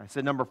praying. I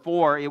said, number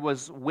four, it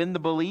was when the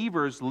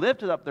believers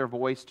lifted up their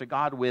voice to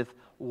God with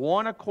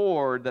one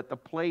accord that the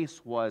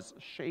place was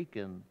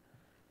shaken.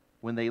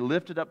 When they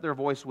lifted up their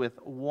voice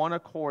with one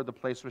accord, the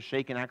place was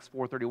shaken. Acts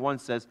 4:31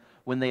 says,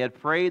 when they had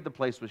prayed, the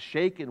place was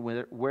shaken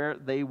where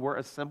they were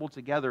assembled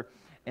together.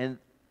 And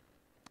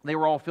they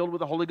were all filled with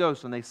the Holy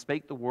Ghost, and they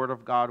spake the word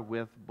of God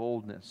with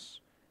boldness.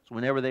 So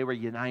whenever they were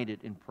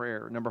united in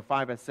prayer. Number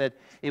five, I said,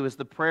 it was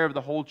the prayer of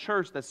the whole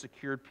church that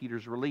secured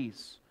Peter's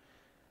release.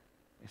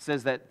 It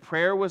says that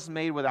prayer was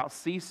made without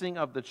ceasing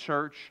of the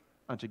church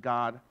unto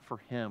God for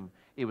him.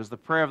 It was the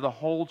prayer of the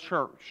whole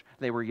church.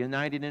 They were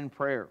united in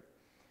prayer.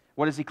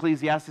 What does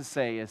Ecclesiastes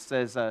say? It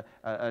says a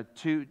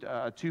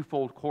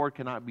twofold cord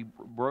cannot be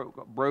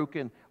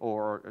broken,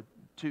 or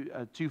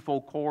a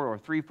twofold cord or a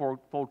threefold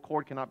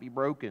cord cannot be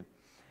broken.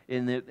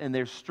 And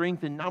there's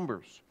strength in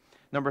numbers.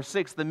 Number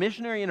six, the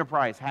missionary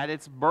enterprise had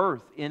its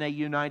birth in a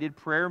united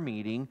prayer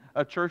meeting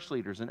of church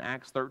leaders in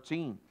Acts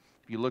 13.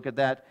 If you look at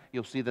that,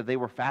 you'll see that they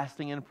were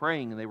fasting and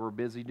praying, and they were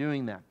busy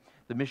doing that.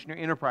 The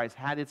missionary enterprise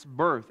had its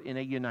birth in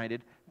a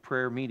united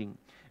prayer meeting.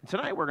 And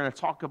tonight we're going to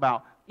talk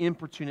about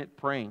importunate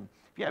praying.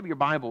 If you have your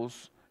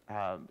Bibles,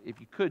 if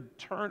you could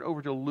turn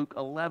over to Luke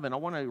 11, I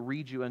want to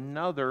read you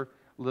another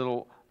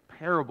little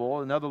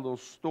parable, another little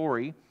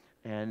story,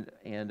 and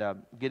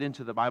get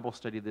into the Bible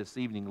study this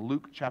evening.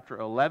 Luke chapter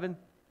 11,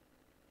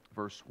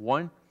 verse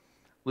 1.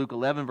 Luke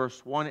 11,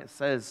 verse 1, it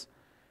says,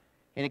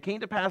 and it came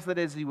to pass that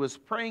as he was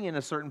praying in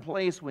a certain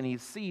place, when he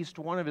ceased,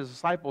 one of his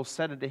disciples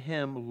said unto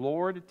him,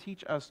 Lord,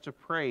 teach us to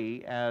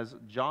pray, as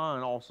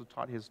John also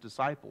taught his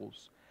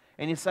disciples.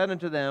 And he said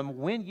unto them,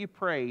 when ye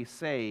pray,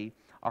 say,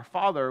 Our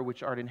Father,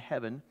 which art in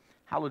heaven,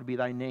 hallowed be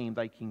thy name,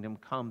 thy kingdom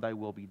come, thy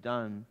will be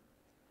done.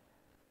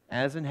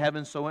 As in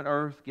heaven, so on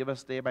earth, give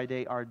us day by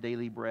day our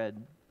daily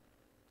bread.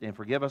 And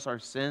forgive us our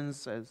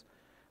sins,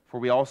 for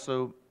we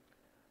also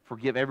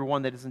forgive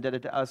everyone that is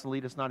indebted to us, and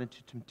lead us not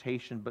into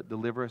temptation, but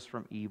deliver us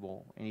from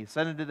evil. And he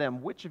said unto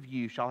them, which of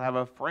you shall have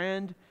a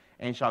friend,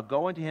 and shall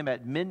go unto him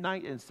at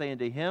midnight, and say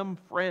unto him,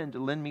 Friend,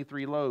 lend me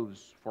 3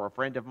 loaves, for a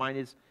friend of mine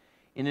is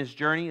in his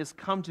journey is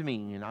come to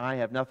me, and I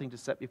have nothing to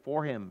set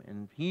before him.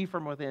 And he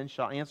from within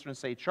shall answer and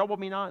say, Trouble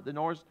me not,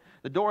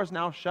 the door is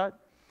now shut,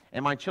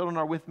 and my children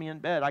are with me in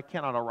bed. I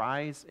cannot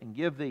arise and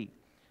give thee.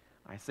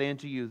 I say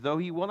unto you, though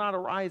he will not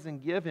arise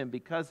and give him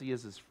because he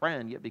is his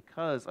friend, yet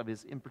because of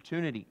his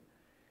importunity,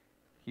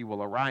 he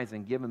will arise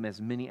and give him as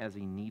many as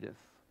he needeth.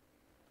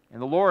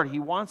 And the Lord, He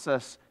wants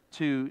us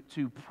to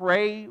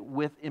pray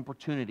with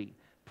importunity.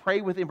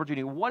 Pray with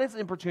importunity. What does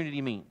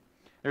importunity mean?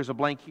 There's a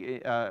blank.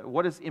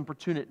 What does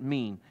importunate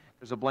mean?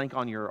 There's a blank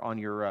on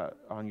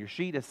your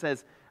sheet. It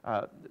says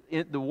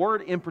the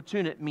word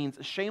importunate means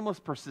shameless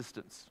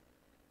persistence.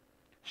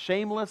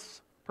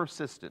 Shameless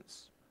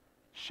persistence.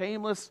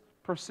 Shameless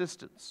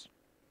persistence.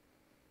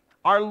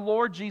 Our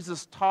Lord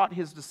Jesus taught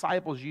his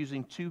disciples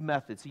using two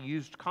methods. He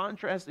used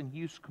contrast and he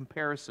used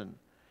comparison.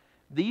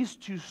 These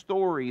two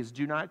stories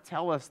do not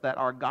tell us that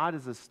our God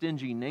is a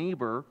stingy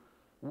neighbor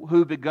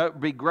who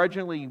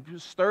begrudgingly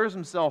stirs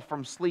himself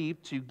from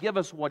sleep to give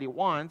us what he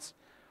wants,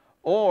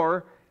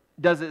 or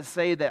does it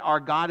say that our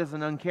God is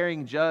an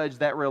uncaring judge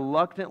that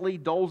reluctantly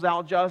doles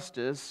out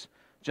justice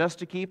just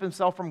to keep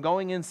himself from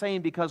going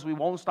insane because we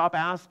won't stop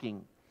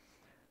asking?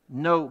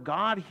 No,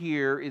 God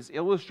here is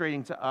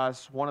illustrating to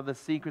us one of the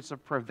secrets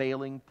of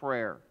prevailing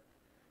prayer.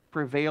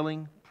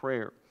 Prevailing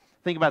prayer.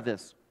 Think about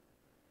this.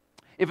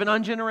 If an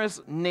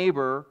ungenerous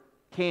neighbor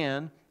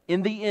can,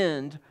 in the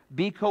end,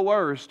 be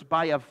coerced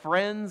by a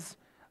friend's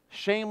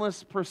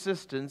shameless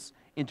persistence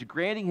into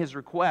granting his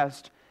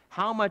request,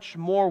 how much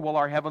more will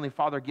our Heavenly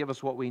Father give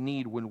us what we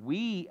need when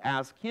we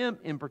ask him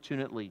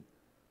importunately?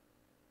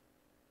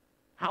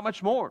 How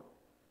much more?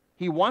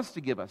 He wants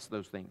to give us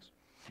those things.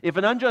 If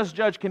an unjust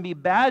judge can be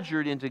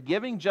badgered into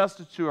giving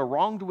justice to a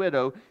wronged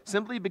widow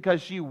simply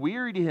because she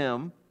wearied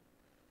him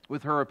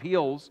with her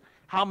appeals,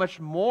 how much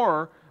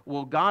more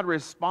will God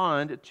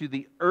respond to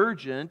the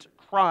urgent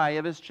cry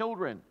of his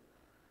children?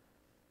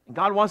 And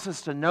God wants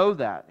us to know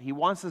that. He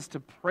wants us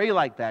to pray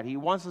like that. He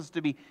wants us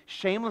to be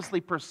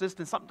shamelessly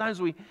persistent.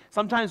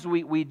 Sometimes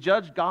we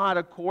judge God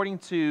according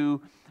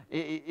to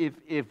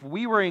if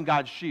we were in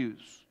God's shoes.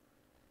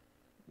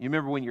 You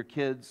remember when your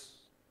kids,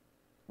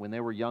 when they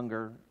were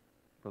younger,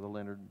 Brother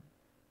Leonard,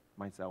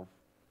 myself,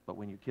 but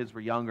when your kids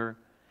were younger,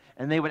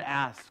 and they would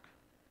ask,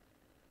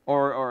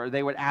 or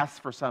they would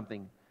ask for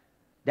something.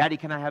 Daddy,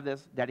 can I have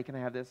this? Daddy, can I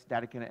have this?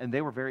 Daddy, can I? And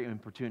they were very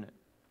importunate.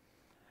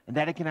 And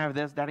Daddy, can I have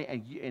this? Daddy,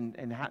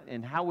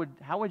 and how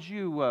would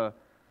you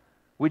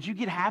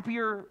get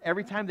happier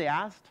every time they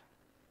asked?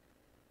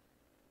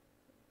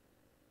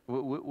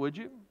 Would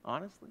you,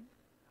 honestly?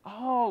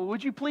 Oh,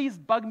 would you please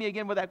bug me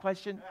again with that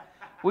question?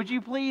 Would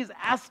you please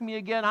ask me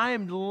again? I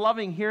am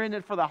loving hearing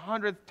it for the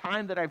 100th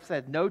time that I've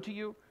said no to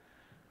you.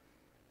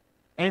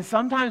 And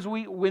sometimes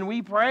when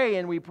we pray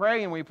and we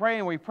pray and we pray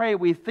and we pray,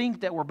 we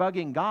think that we're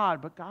bugging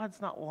God, but God's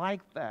not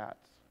like that.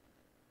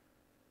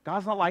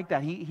 God's not like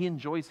that. He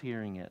enjoys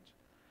hearing it.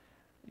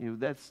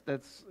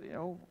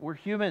 We're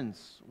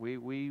humans.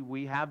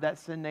 We have that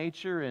sin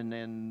nature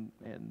and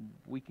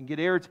we can get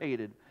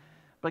irritated.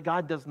 But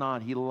God does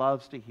not. He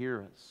loves to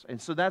hear us.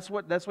 And so that's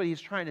what he's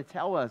trying to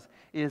tell us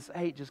is,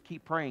 hey, just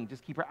keep praying.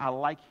 Just keep praying. I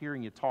like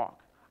hearing you talk.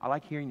 I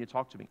like hearing you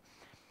talk to me.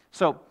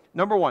 So,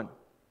 number one,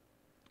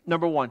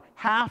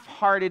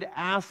 half-hearted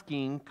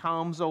asking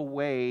comes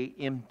away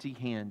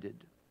empty-handed.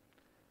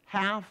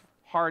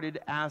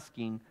 Half-hearted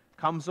asking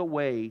comes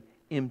away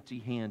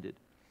empty-handed.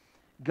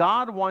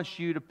 God wants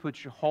you to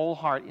put your whole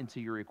heart into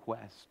your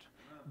request.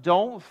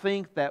 Don't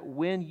think that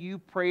when you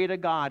pray to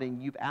God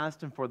and you've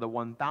asked him for the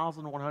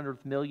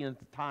 1,100th millionth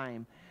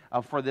time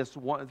for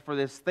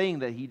this thing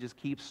that he just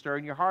keeps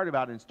stirring your heart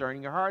about,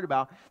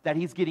 that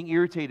he's getting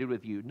irritated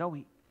with you. No,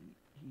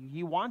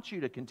 he wants you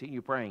to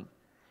continue praying.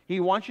 He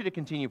wants you to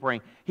continue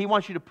praying. He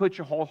wants you to put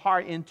your whole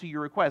heart into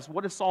your request.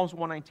 What does Psalms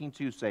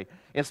 119:2 say?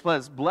 It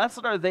says,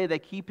 "Blessed are they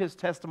that keep his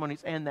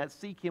testimonies and that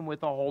seek him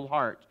with a whole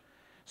heart."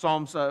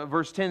 Psalms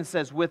verse 10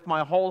 says, "With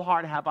my whole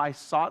heart have I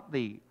sought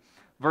thee."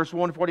 Verse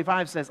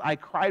 145 says, "I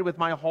cried with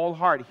my whole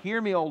heart.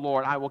 Hear me, O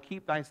Lord, I will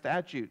keep thy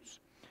statutes."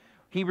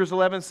 Hebrews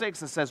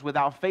 11:6, it says,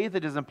 "Without faith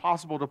it is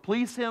impossible to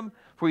please him,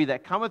 for he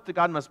that cometh to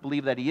God must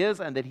believe that he is,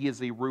 and that he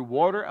is a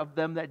rewarder of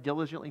them that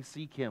diligently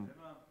seek him."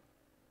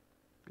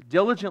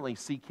 Diligently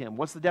seek him.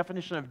 What's the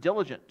definition of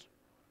diligent?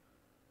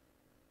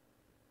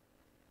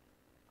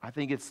 I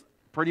think it's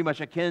pretty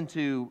much akin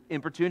to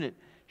importunate,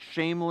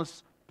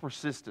 shameless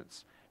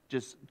persistence.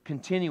 Just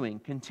continuing.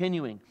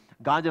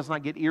 God does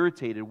not get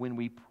irritated when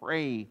we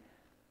pray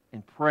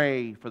and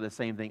pray for the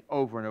same thing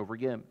over and over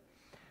again.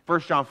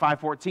 1 John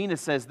 5:14, it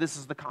says, "This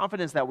is the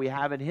confidence that we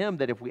have in him,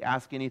 that if we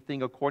ask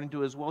anything according to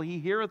his will, he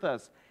heareth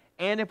us.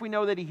 And if we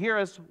know that he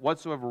heareth us,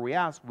 whatsoever we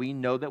ask, we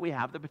know that we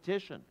have the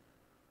petition."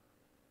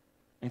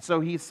 And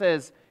so he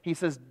says,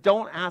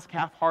 don't ask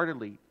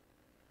half-heartedly,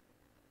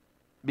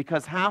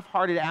 because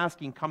half-hearted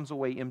asking comes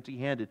away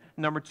empty-handed.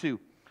 Number two,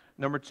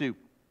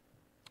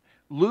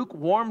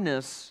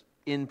 lukewarmness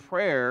in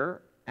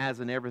prayer, as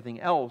in everything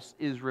else,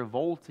 is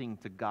revolting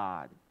to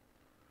God.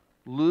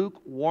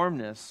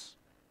 Lukewarmness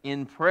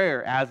in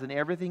prayer, as in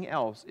everything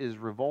else, is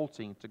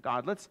revolting to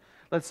God. Let's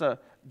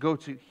go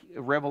to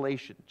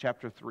Revelation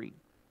chapter 3.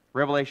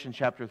 Revelation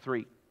chapter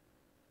 3.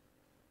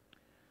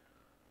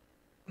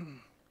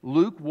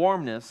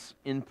 Lukewarmness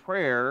in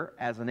prayer,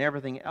 as in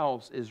everything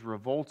else, is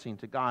revolting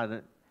to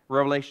God.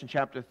 Revelation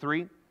chapter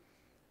 3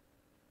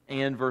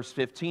 and verse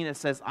 15, it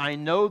says, "I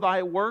know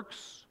thy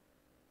works,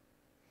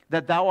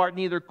 that thou art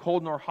neither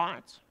cold nor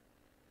hot.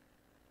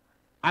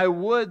 I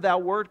would thou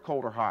wert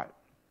cold or hot.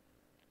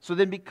 So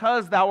then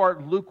because thou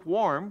art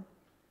lukewarm,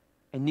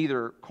 and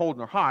neither cold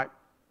nor hot,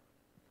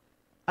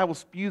 I will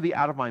spew thee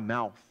out of my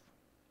mouth.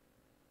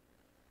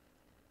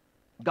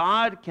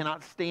 God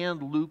cannot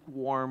stand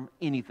lukewarm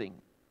anything.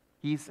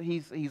 He's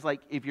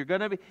like, if you're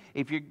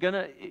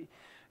gonna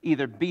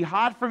either be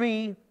hot for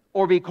me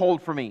or be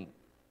cold for me,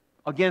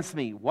 against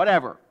me,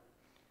 whatever.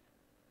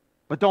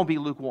 But don't be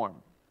lukewarm.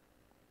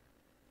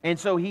 And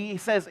so he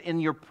says in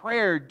your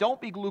prayer,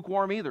 don't be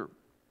lukewarm either.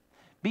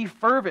 Be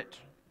fervent.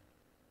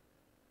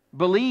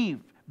 Believe.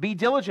 Be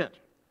diligent.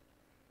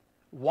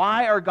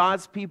 Why are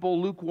God's people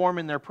lukewarm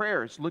in their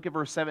prayers? Look at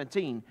verse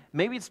 17.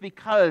 Maybe it's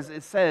because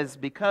it says,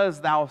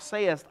 because thou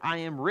sayest, I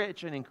am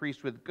rich and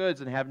increased with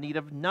goods and have need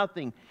of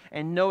nothing,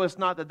 and knowest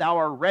not that thou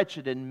art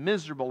wretched and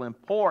miserable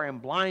and poor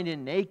and blind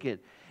and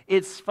naked.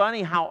 It's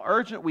funny how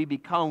urgent we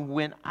become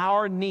when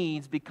our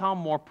needs become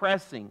more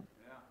pressing.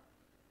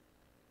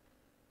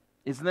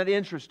 Isn't that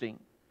interesting?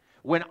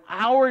 When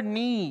our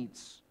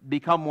needs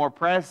become more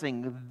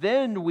pressing,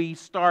 then we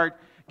start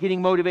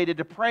getting motivated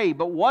to pray.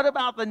 But what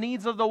about the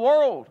needs of the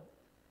world?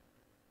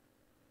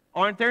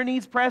 Aren't their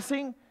needs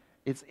pressing?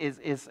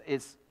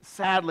 It's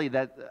sadly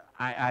that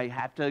I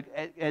have to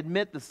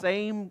admit the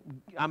same.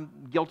 I'm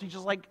guilty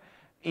just like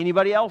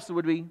anybody else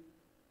would be.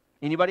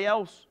 Anybody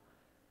else.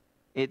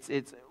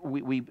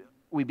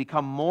 We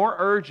become more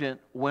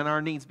urgent when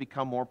our needs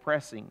become more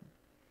pressing.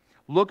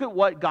 Look at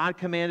what God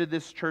commanded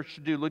this church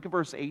to do. Look at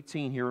verse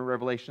 18 here in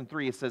Revelation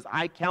 3. It says,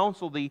 I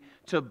counsel thee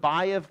to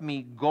buy of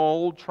me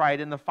gold tried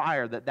in the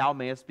fire, that thou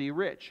mayest be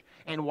rich,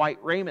 and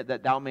white raiment,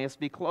 that thou mayest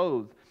be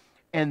clothed,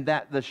 and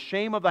that the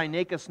shame of thy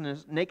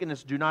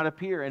nakedness do not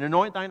appear, and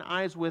anoint thine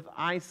eyes with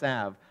eye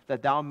salve,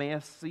 that thou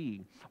mayest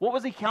see. What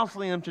was he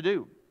counseling them to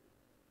do?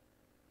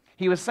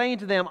 He was saying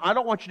to them, I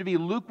don't want you to be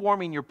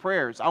lukewarm in your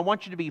prayers. I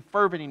want you to be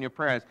fervent in your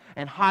prayers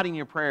and hot in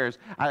your prayers.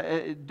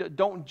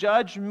 Don't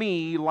judge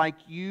me as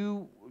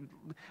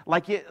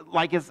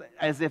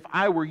if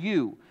I were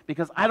you,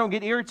 because I don't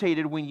get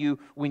irritated when you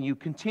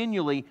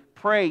continually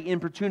pray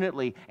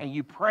importunately and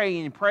you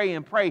pray and pray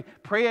and pray.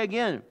 Pray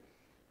again.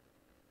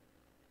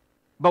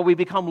 But we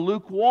become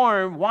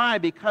lukewarm. Why?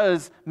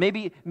 Because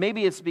maybe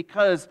it's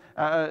because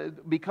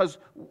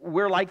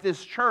we're like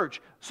this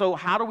church. So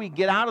how do we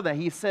get out of that?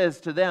 He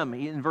says to them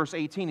in verse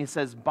 18, he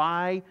says,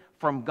 buy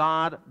from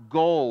God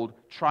gold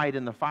tried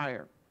in the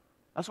fire.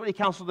 That's what he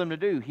counseled them to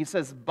do. He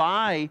says,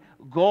 buy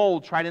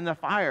gold tried in the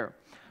fire.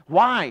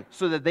 Why?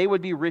 So that they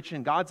would be rich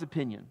in God's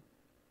opinion.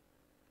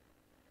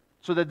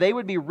 So that they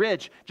would be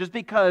rich. Just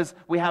because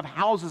we have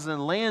houses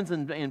and lands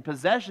and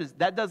possessions,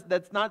 that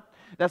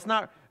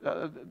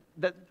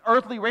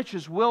earthly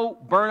riches will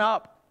burn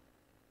up.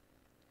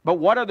 But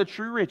what are the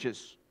true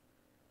riches?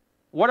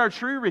 What are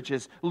true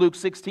riches? Luke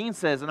 16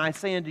 says, and I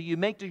say unto you,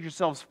 make to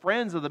yourselves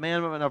friends of the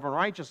man of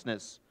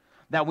unrighteousness,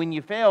 that when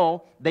you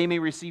fail, they may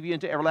receive you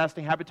into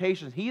everlasting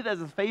habitations. He that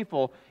is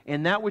faithful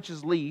in that which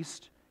is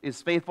least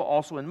is faithful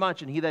also in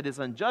much, and he that is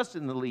unjust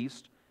in the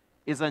least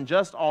is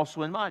unjust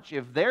also in much.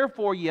 If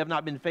therefore ye have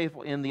not been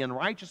faithful in the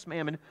unrighteous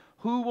mammon,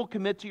 who will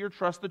commit to your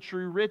trust the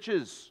true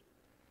riches?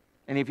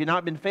 And if you've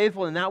not been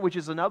faithful in that which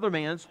is another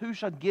man's, who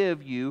shall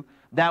give you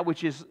that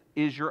which is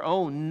your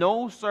own?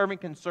 No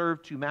servant can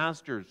serve two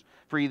masters,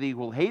 for either he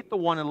will hate the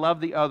one and love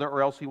the other,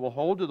 or else he will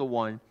hold to the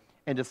one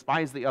and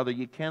despise the other.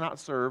 You cannot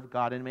serve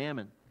God and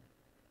mammon.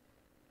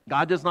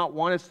 God does not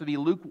want us to be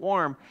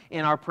lukewarm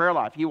in our prayer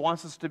life. He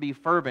wants us to be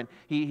fervent.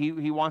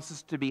 He wants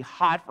us to be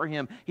hot for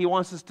Him. He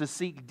wants us to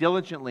seek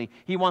diligently.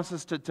 He wants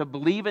us to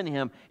believe in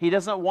Him. He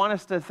doesn't want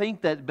us to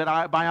think that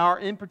by our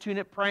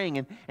importunate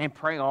praying and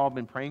praying, oh, I've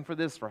been praying for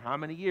this for how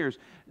many years?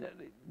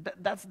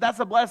 That's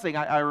a blessing.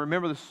 I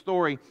remember the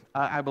story.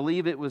 I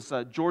believe it was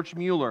George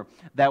Mueller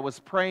that was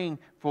praying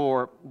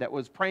for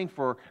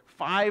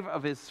 5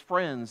 of his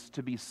friends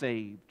to be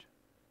saved.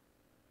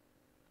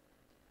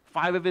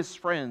 5 of his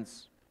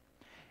friends.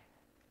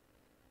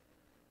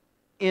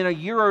 In a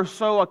year or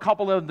so, a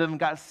couple of them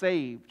got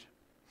saved.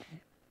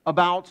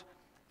 About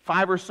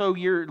 5 or so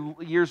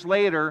years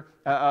later,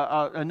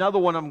 another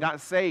one of them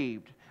got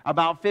saved.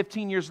 About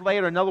 15 years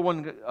later, another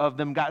one of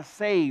them got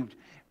saved.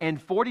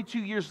 And 42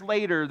 years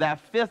later,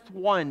 that 5th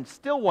one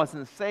still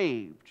wasn't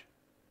saved.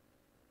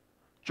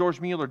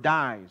 George Mueller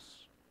dies.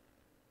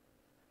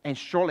 And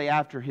shortly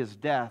after his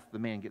death, the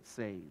man gets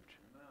saved.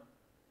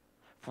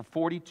 For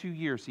 42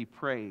 years, he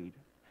prayed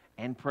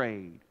and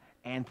prayed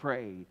and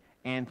prayed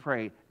and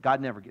prayed. God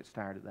never gets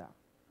tired of that.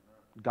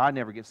 God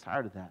never gets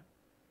tired of that.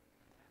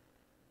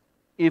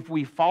 If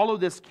we follow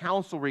this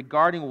counsel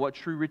regarding what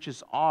true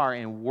riches are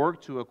and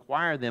work to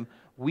acquire them,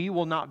 we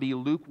will not be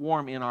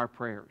lukewarm in our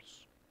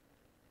prayers.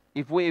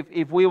 If we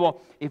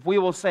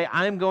will say,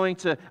 I am going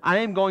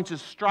to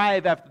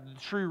strive after the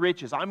true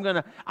riches. I'm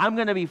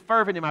going to be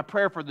fervent in my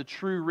prayer for the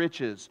true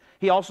riches.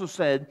 He also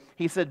said,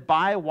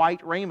 buy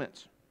white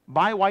raiment.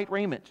 Buy white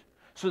raiment.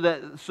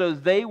 So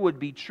they would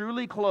be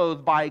truly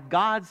clothed by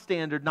God's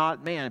standard,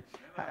 not man.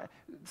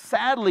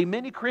 Sadly,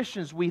 many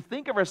Christians, we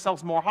think of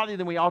ourselves more highly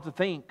than we ought to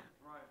think.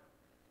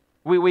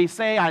 We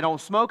say, I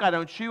don't smoke, I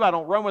don't chew, I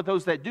don't run with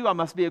those that do, I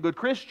must be a good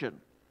Christian.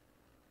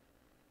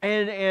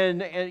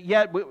 And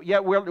yet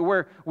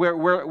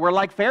we're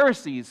like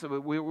Pharisees.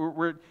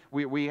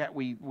 We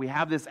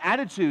have this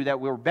attitude that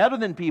we're better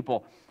than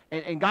people.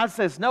 And God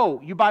says,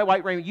 no, you buy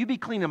white raiment. You be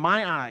clean in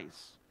my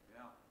eyes.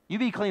 You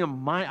be clean in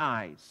my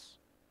eyes.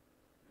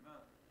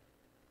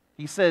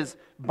 He says,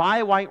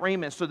 buy white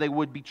raiment so they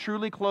would be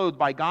truly clothed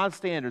by God's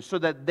standards, so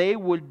that they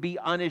would be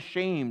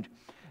unashamed.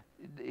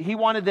 He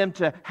wanted them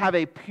to have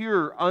a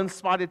pure,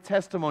 unspotted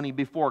testimony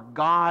before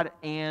God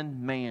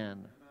and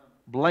man.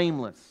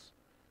 Blameless.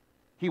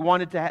 He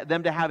wanted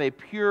them to have a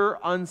pure,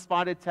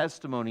 unspotted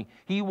testimony.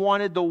 He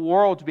wanted the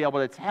world to be able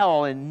to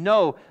tell and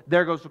know,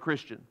 there goes the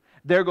Christian.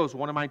 There goes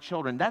one of my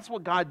children. That's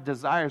what God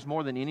desires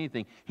more than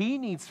anything. He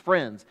needs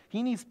friends.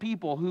 He needs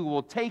people who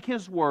will take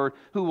His word,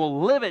 who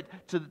will live it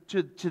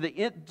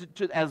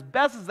to as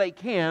best as they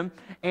can,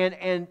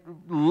 and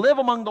live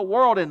among the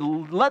world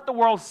and let the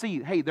world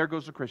see, hey, there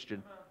goes the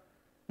Christian.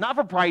 Not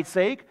for pride's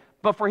sake,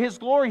 but for His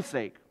glory's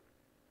sake.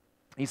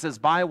 He says,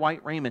 buy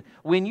white raiment.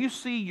 When you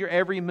see your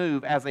every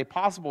move as a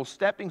possible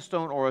stepping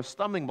stone or a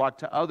stumbling block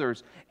to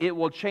others, it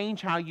will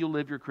change how you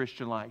live your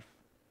Christian life.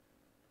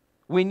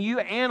 When you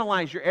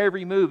analyze your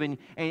every move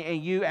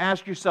and you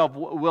ask yourself,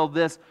 will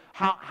this,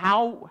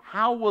 how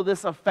will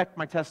this affect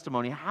my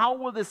testimony? How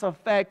will this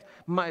affect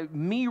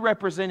me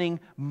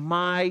representing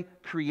my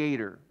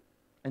Creator?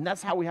 And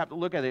that's how we have to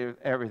look at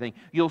everything.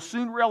 You'll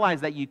soon realize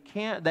that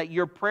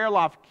your prayer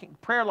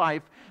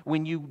life,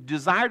 when you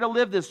desire to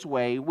live this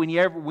way, when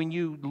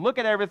you look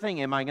at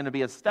everything, am I going to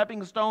be a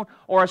stepping stone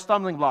or a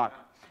stumbling block?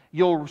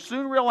 You'll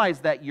soon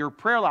realize that your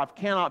prayer life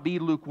cannot be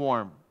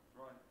lukewarm.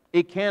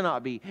 It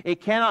cannot be.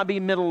 It cannot be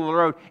middle of the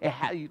road.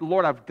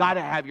 Lord, I've got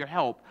to have your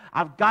help.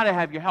 I've got to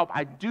have your help.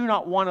 I do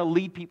not want to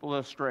lead people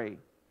astray.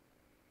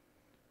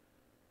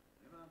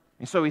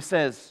 And so he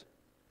says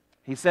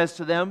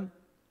to them,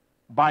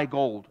 buy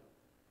gold.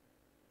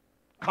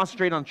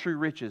 Concentrate on true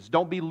riches.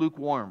 Don't be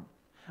lukewarm.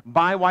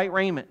 Buy white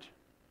raiment.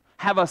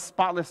 Have a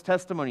spotless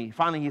testimony.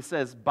 Finally, he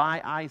says,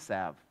 buy eye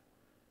salve.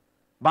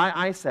 Buy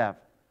eye salve.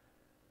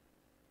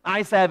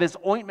 Eye salve is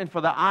ointment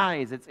for the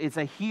eyes. It's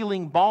a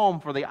healing balm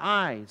for the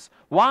eyes.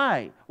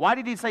 Why? Why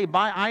did he say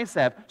buy eye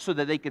salve? So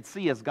that they could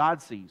see as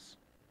God sees.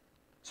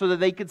 So that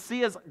they could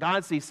see as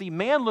God sees. See,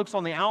 man looks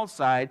on the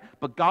outside,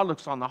 but God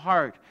looks on the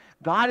heart.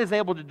 God is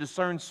able to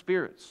discern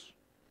spirits.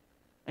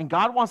 And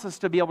God wants us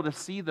to be able to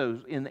see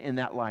those in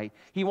that light.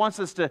 He wants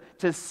us to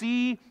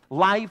see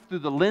life through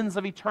the lens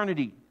of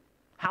eternity.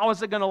 How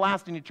is it going to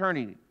last in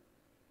eternity?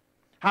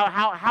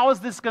 How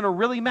is this going to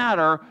really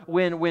matter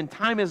when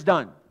time is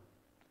done?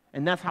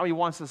 And that's how he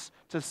wants us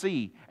to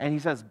see. And he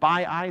says,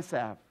 buy eye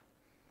salve.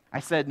 I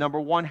said, number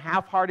one,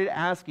 half-hearted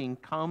asking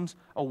comes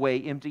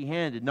away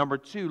empty-handed. Number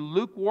two,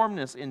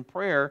 lukewarmness in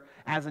prayer,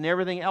 as in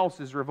everything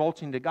else, is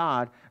revolting to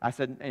God. I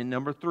said, and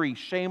number three,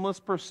 shameless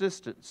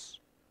persistence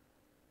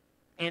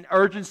and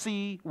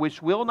urgency,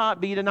 which will not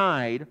be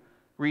denied,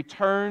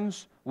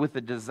 returns with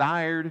the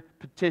desired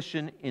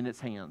petition in its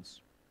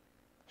hands.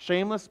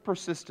 Shameless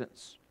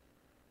persistence.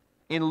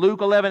 In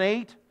Luke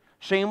 11:8,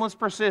 shameless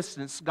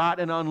persistence got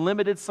an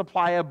unlimited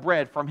supply of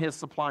bread from his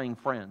supplying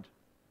friend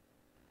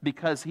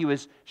because he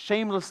was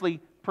shamelessly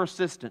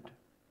persistent.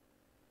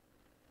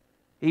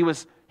 He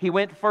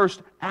went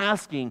first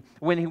asking.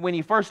 When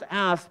he first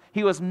asked,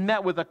 he was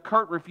met with a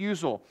curt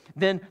refusal.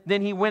 Then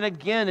he went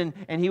again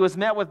and he was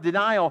met with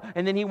denial.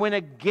 And then he went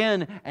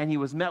again and he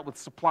was met with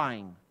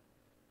supplying.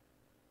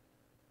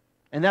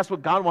 And that's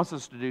what God wants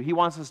us to do. He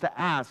wants us to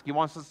ask. He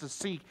wants us to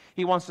seek.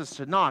 He wants us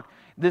to knock.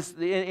 This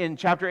in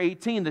chapter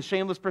 18, the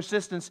shameless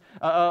persistence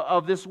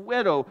of this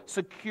widow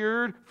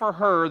secured for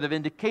her the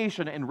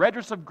vindication and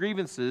redress of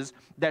grievances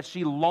that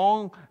she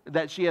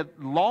had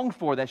longed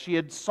for, that she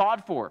had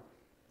sought for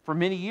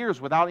many years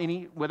without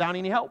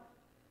any help.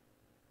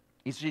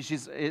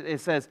 It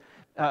says,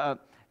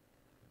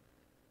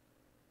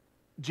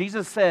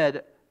 Jesus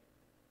said,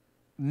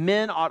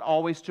 men ought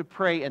always to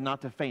pray and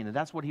not to faint. And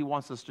that's what he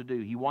wants us to do.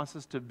 He wants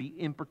us to be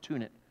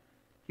importunate.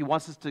 He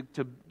wants us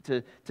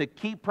to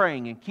keep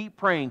praying and keep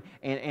praying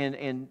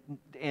and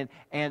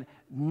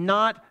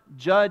not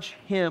judge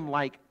him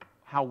like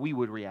how we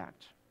would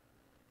react.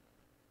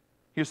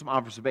 Here's some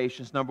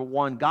observations. Number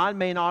one, God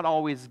may not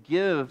always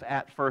give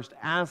at first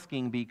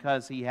asking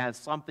because he has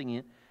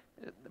something.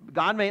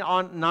 God may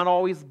not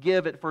always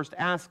give at first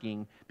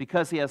asking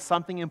because he has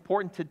something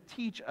important to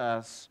teach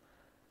us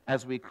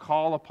as we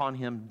call upon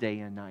him day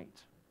and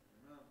night.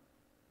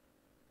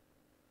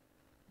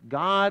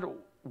 God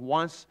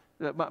wants,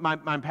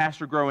 my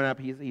pastor growing up,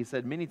 he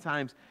said many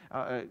times,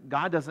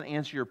 God doesn't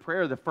answer your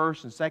prayer the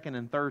first and second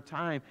and third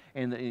time,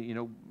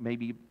 and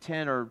maybe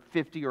 10 or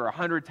 50 or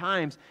 100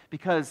 times,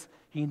 because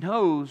he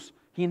knows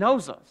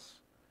us.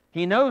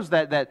 He knows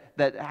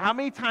that how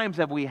many times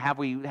have we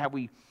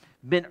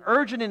been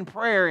urgent in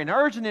prayer, and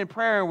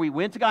we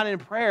went to God in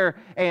prayer,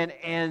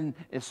 and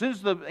as soon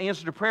as the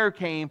answer to prayer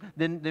came,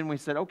 then we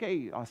said,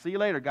 okay, I'll see you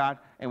later, God,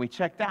 and we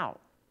checked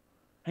out.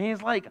 And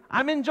he's like,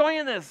 I'm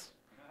enjoying this.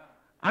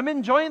 I'm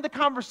enjoying the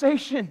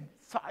conversation.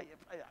 So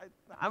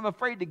I'm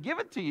afraid to give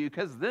it to you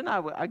because then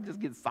I just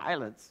get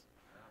silence.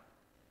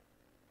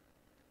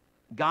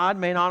 God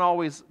may not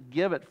always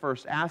give at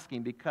first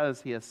asking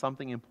because He has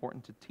something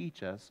important to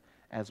teach us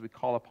as we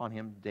call upon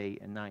Him day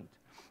and night.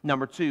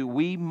 Number two,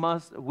 we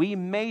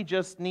may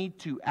just need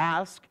to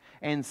ask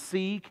and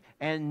seek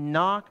and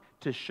knock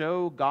to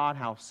show God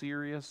how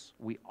serious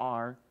we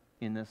are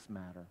in this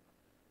matter.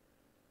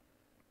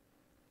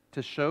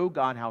 To show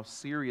God how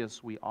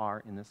serious we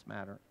are in this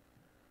matter.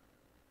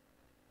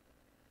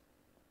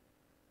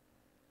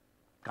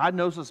 God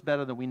knows us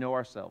better than we know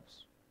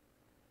ourselves.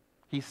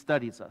 He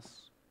studies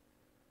us.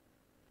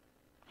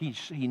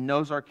 He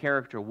knows our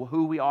character,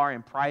 who we are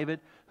in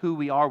private, who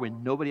we are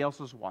when nobody else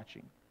is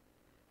watching.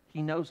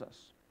 He knows us.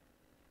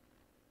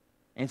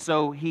 And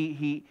so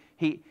he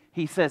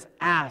says,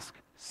 ask,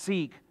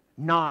 seek,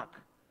 knock.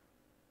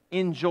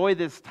 Enjoy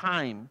this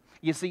time.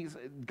 You see,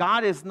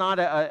 God is not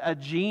a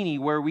genie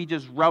where we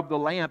just rub the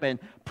lamp and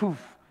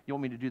poof. You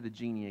want me to do the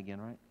genie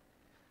again, right?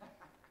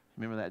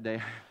 Remember that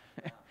day?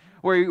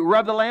 Where you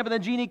rub the lamp and the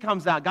genie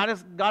comes out.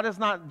 God is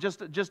not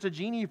just a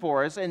genie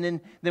for us,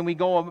 and then we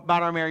go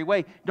about our merry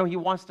way. No, He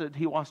wants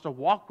to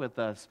walk with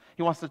us.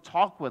 He wants to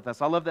talk with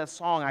us. I love that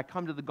song, I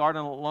Come to the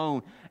Garden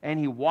Alone, and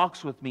He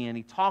walks with me, and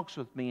He talks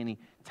with me, and He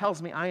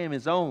tells me I am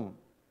His own.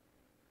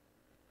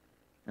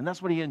 And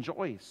that's what He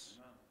enjoys.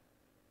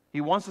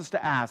 He wants us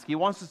to ask. He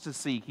wants us to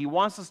seek. He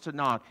wants us to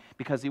knock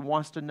because He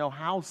wants to know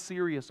how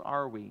serious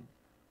are we.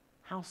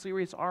 How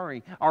serious are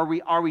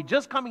we? Are we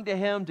just coming to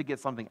Him to get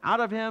something out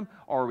of Him,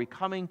 or are we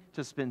coming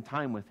to spend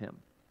time with Him?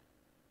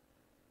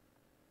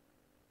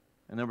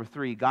 And number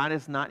three, God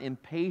is not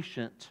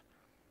impatient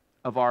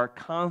of our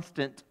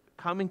constant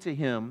coming to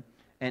Him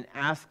and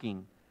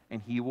asking, and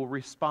He will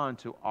respond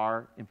to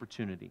our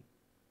importunity.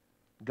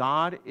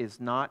 God is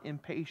not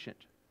impatient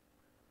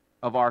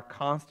of our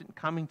constant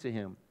coming to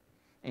Him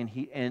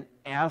and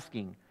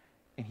asking,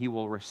 and He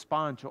will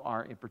respond to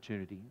our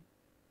importunity.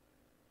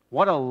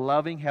 What a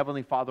loving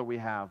Heavenly Father we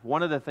have.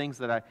 One of the things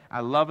that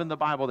I love in the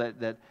Bible that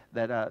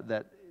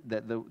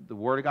the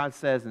Word of God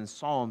says in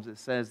Psalms, it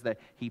says that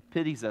He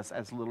pities us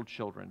as little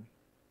children.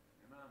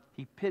 Amen.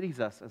 He pities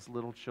us as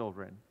little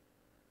children.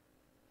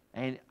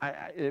 And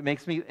it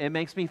makes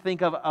me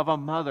think of a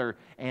mother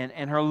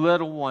and her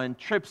little one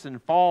trips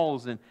and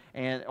falls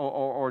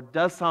or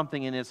does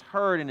something and is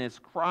hurt and is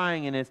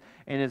crying and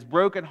is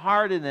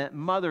brokenhearted, and that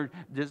mother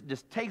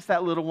just takes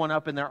that little one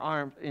up in her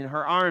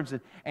arms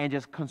and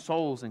just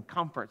consoles and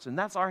comforts. And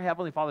that's our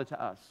Heavenly Father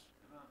to us.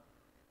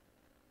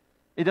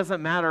 It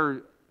doesn't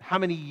matter how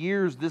many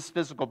years this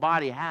physical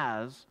body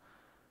has.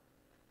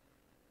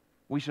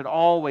 We should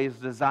always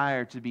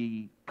desire to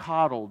be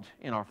coddled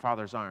in our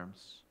Father's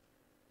arms.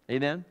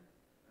 Amen?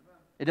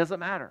 It doesn't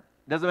matter.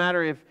 It doesn't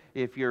matter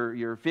if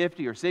you're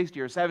 50 or 60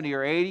 or 70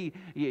 or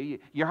 80.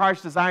 Your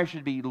heart's desire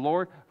should be,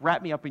 Lord,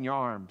 wrap me up in your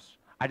arms.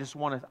 I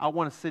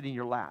want to sit in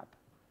your lap.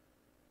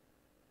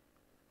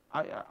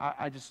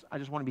 I just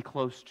want to be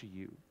close to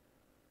you.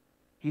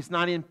 He's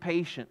not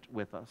impatient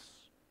with us.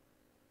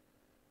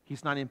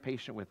 He's not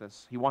impatient with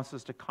us. He wants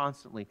us to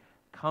constantly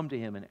come to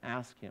Him and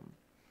ask Him.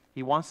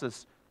 He wants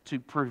us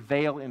to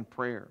prevail in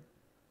prayer.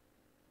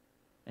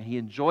 And He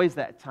enjoys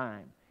that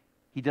time.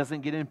 He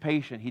doesn't get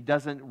impatient. He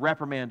doesn't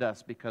reprimand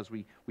us because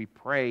we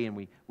pray and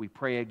we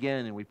pray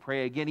again and we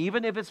pray again,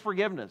 even if it's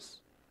forgiveness.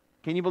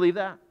 Can you believe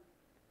that?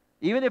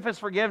 Even if it's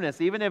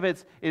forgiveness, even if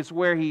it's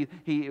where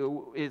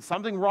it's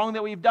something wrong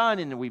that we've done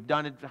and we've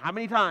done it how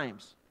many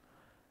times?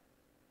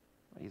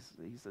 He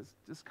says,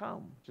 just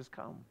come.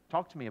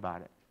 Talk to me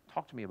about it.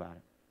 Talk to me about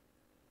it.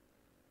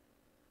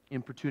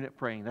 Importunate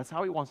praying. That's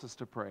how He wants us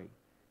to pray.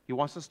 He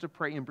wants us to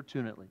pray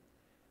importunately.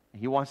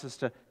 He wants us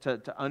to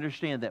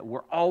understand that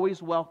we're always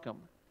welcome.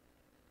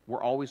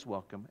 We're always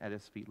welcome at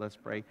His feet. Let's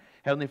pray.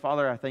 Heavenly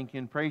Father, I thank You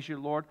and praise You,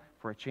 Lord,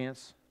 for a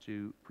chance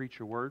to preach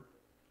Your word.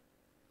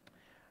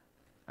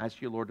 I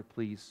ask You, Lord, to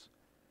please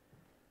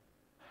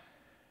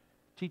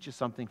teach us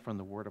something from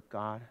the Word of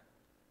God.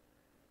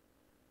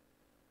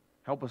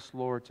 Help us,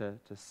 Lord, to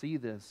see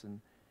this.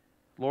 And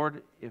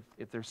Lord,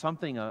 if there's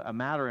something, a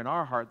matter in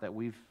our heart that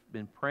we've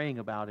been praying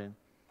about and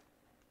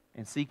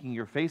seeking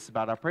Your face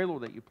about, I pray,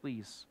 Lord, that You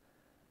please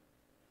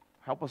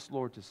help us,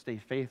 Lord, to stay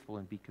faithful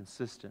and be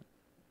consistent.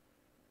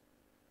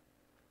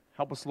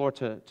 Help us, Lord,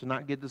 to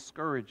not get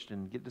discouraged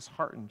and get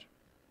disheartened.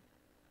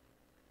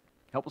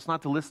 Help us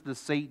not to listen to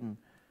Satan,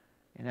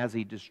 and as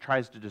he just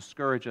tries to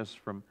discourage us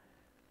from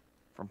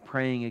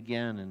praying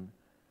again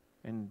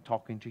and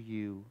talking to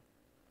You,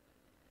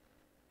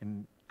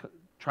 and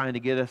trying to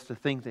get us to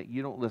think that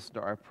You don't listen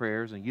to our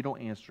prayers and You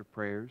don't answer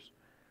prayers.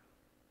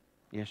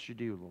 Yes, You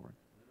do, Lord.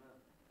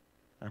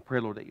 I pray,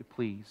 Lord, that You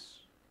please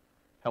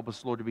help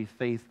us, Lord, to be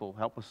faithful.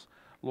 Help us,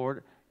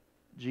 Lord.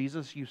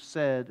 Jesus, You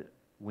said,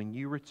 when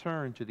You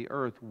return to the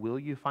earth, will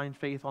You find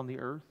faith on the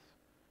earth?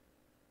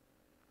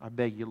 I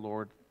beg You,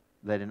 Lord,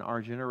 that in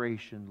our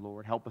generation,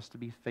 Lord, help us to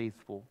be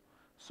faithful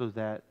so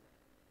that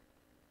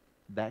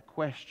that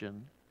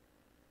question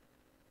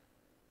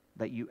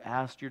that You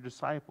asked Your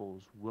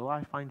disciples, will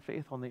I find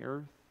faith on the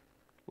earth?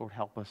 Lord,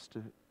 help us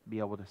to be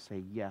able to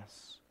say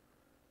yes.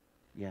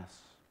 Yes,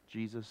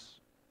 Jesus.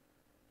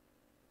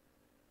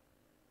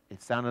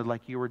 It sounded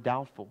like You were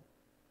doubtful.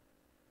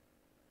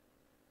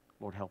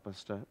 Lord, help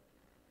us to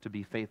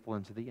be faithful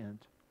into the end.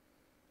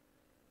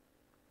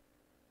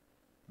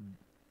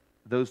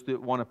 Those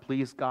that want to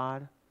please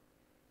God,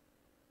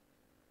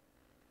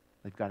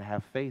 they've got to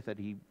have faith that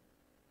He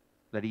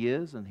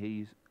is, and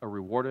He's a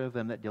rewarder of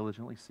them that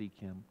diligently seek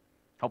Him.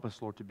 Help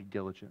us, Lord, to be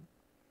diligent.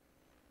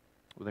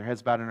 With our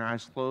heads bowed and our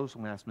eyes closed,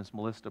 I'm going to ask Miss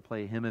Melissa to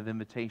play a hymn of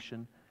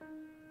invitation.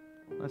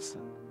 Let's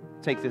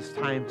take this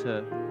time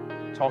to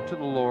talk to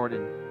the Lord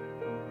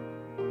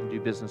and do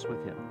business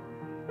with Him.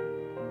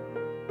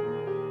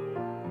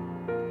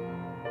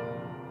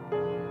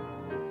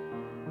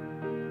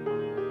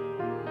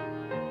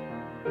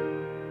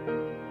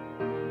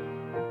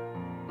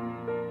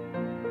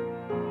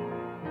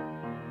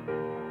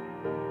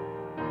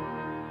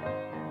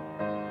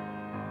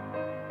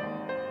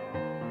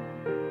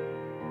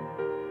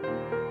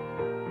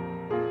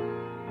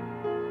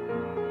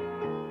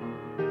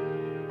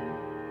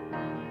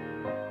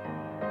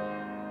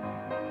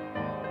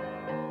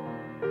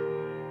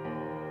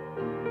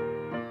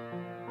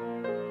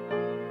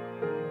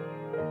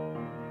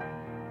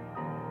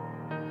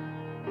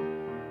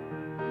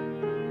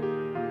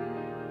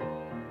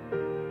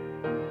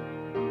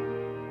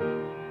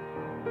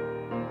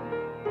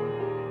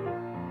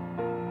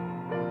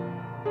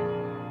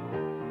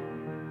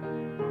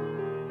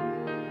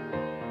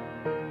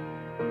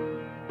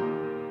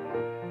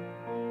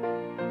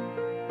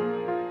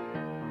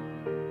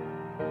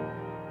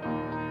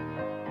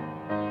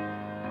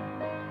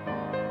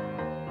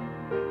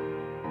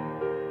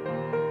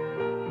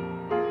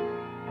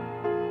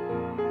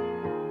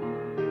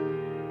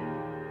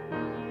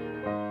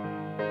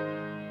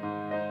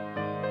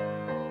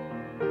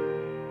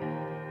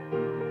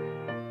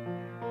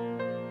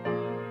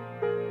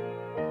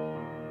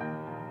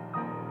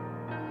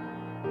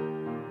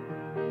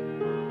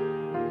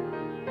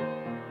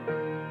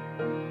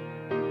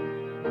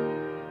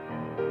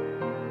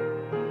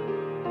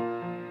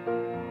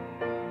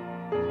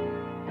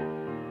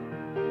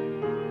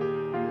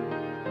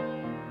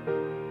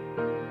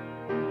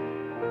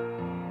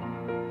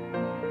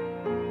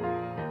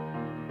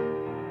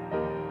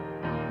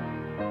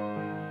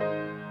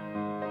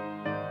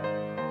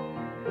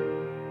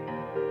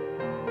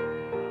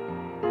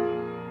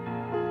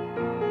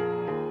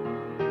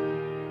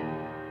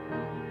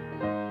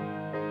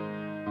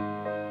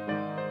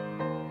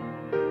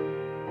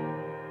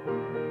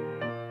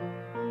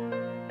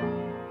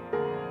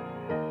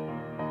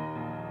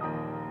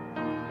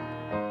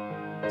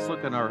 Let's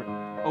look in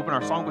open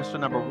our song list to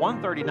number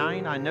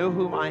 139, I Know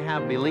Whom I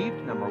Have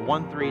Believed, number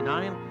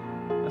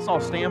 139. Let's all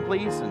stand,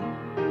 please,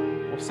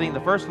 and we'll sing the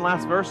first and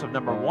last verse of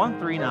number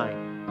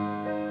 139.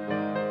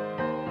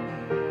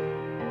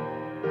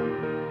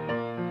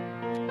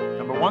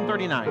 Number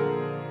 139.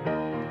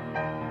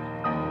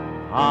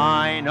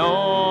 I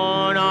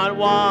know not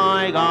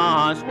why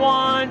God's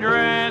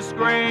wondrous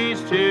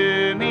grace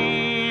to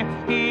me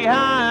He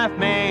hath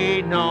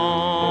made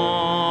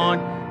known,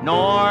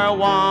 nor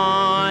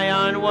why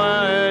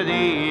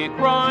unworthy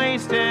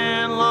Christ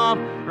in love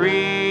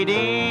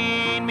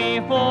redeemed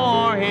me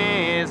for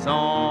His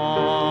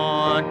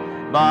own.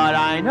 But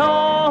I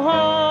know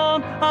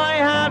whom I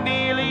have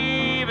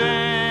believed,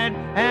 and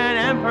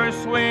am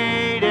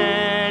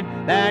persuaded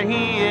that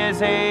He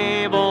is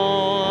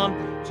able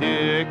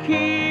to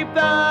keep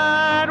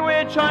that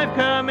which I've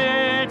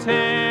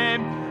committed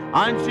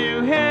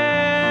unto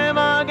Him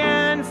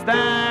against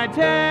that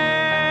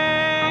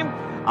day.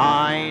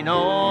 I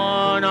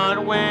know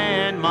not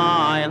when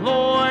my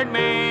Lord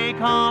may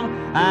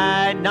come,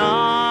 at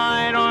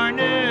night or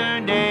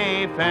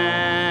noonday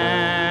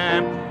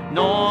fair,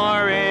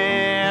 nor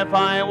if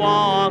I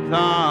walk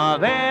the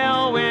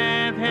vale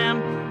with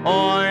Him,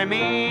 or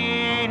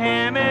meet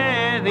Him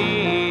in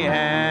the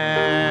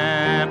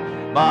air.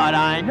 But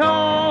I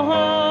know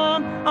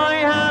whom I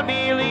have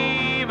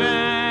believed,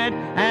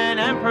 and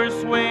am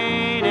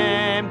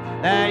persuaded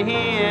that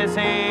He is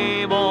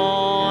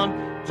able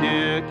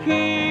to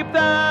keep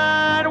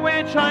that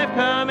which I've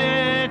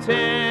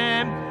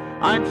committed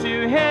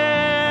unto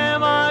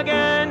Him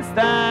against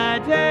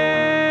that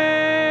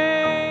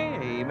day.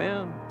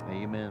 Amen.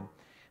 Amen.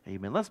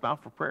 Amen. Let's bow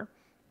for prayer,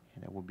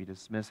 and then we'll be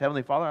dismissed.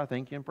 Heavenly Father, I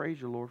thank You and praise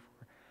You, Lord,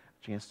 for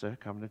a chance to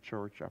come to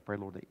church. I pray,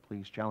 Lord, that You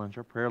please challenge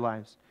our prayer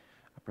lives.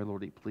 I pray,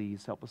 Lord, that You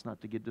please help us not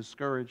to get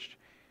discouraged.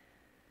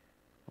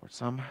 Lord,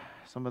 some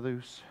of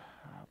those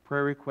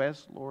prayer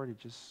requests, Lord, we've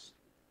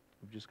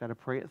just got to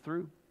pray it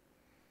through.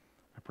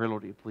 I pray,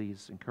 Lord, that You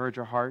please encourage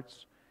our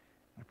hearts.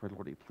 I pray,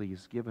 Lord, that You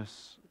please give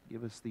us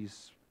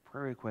these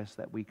prayer requests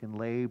that we can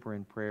labor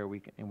in prayer, we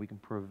can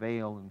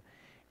prevail, and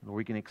Lord,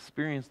 we can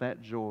experience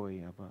that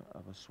joy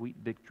of a sweet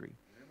victory,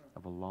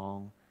 of a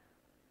long,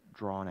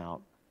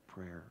 drawn-out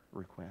prayer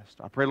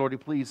request. I pray, Lord, You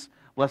please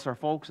bless our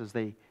folks as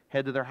they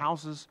head to their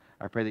houses.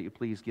 I pray that You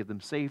please give them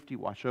safety,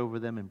 watch over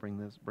them, and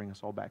bring us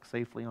all back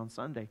safely on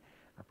Sunday.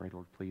 I pray,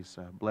 Lord, please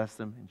bless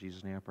them. In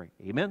Jesus' name I pray.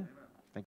 Amen.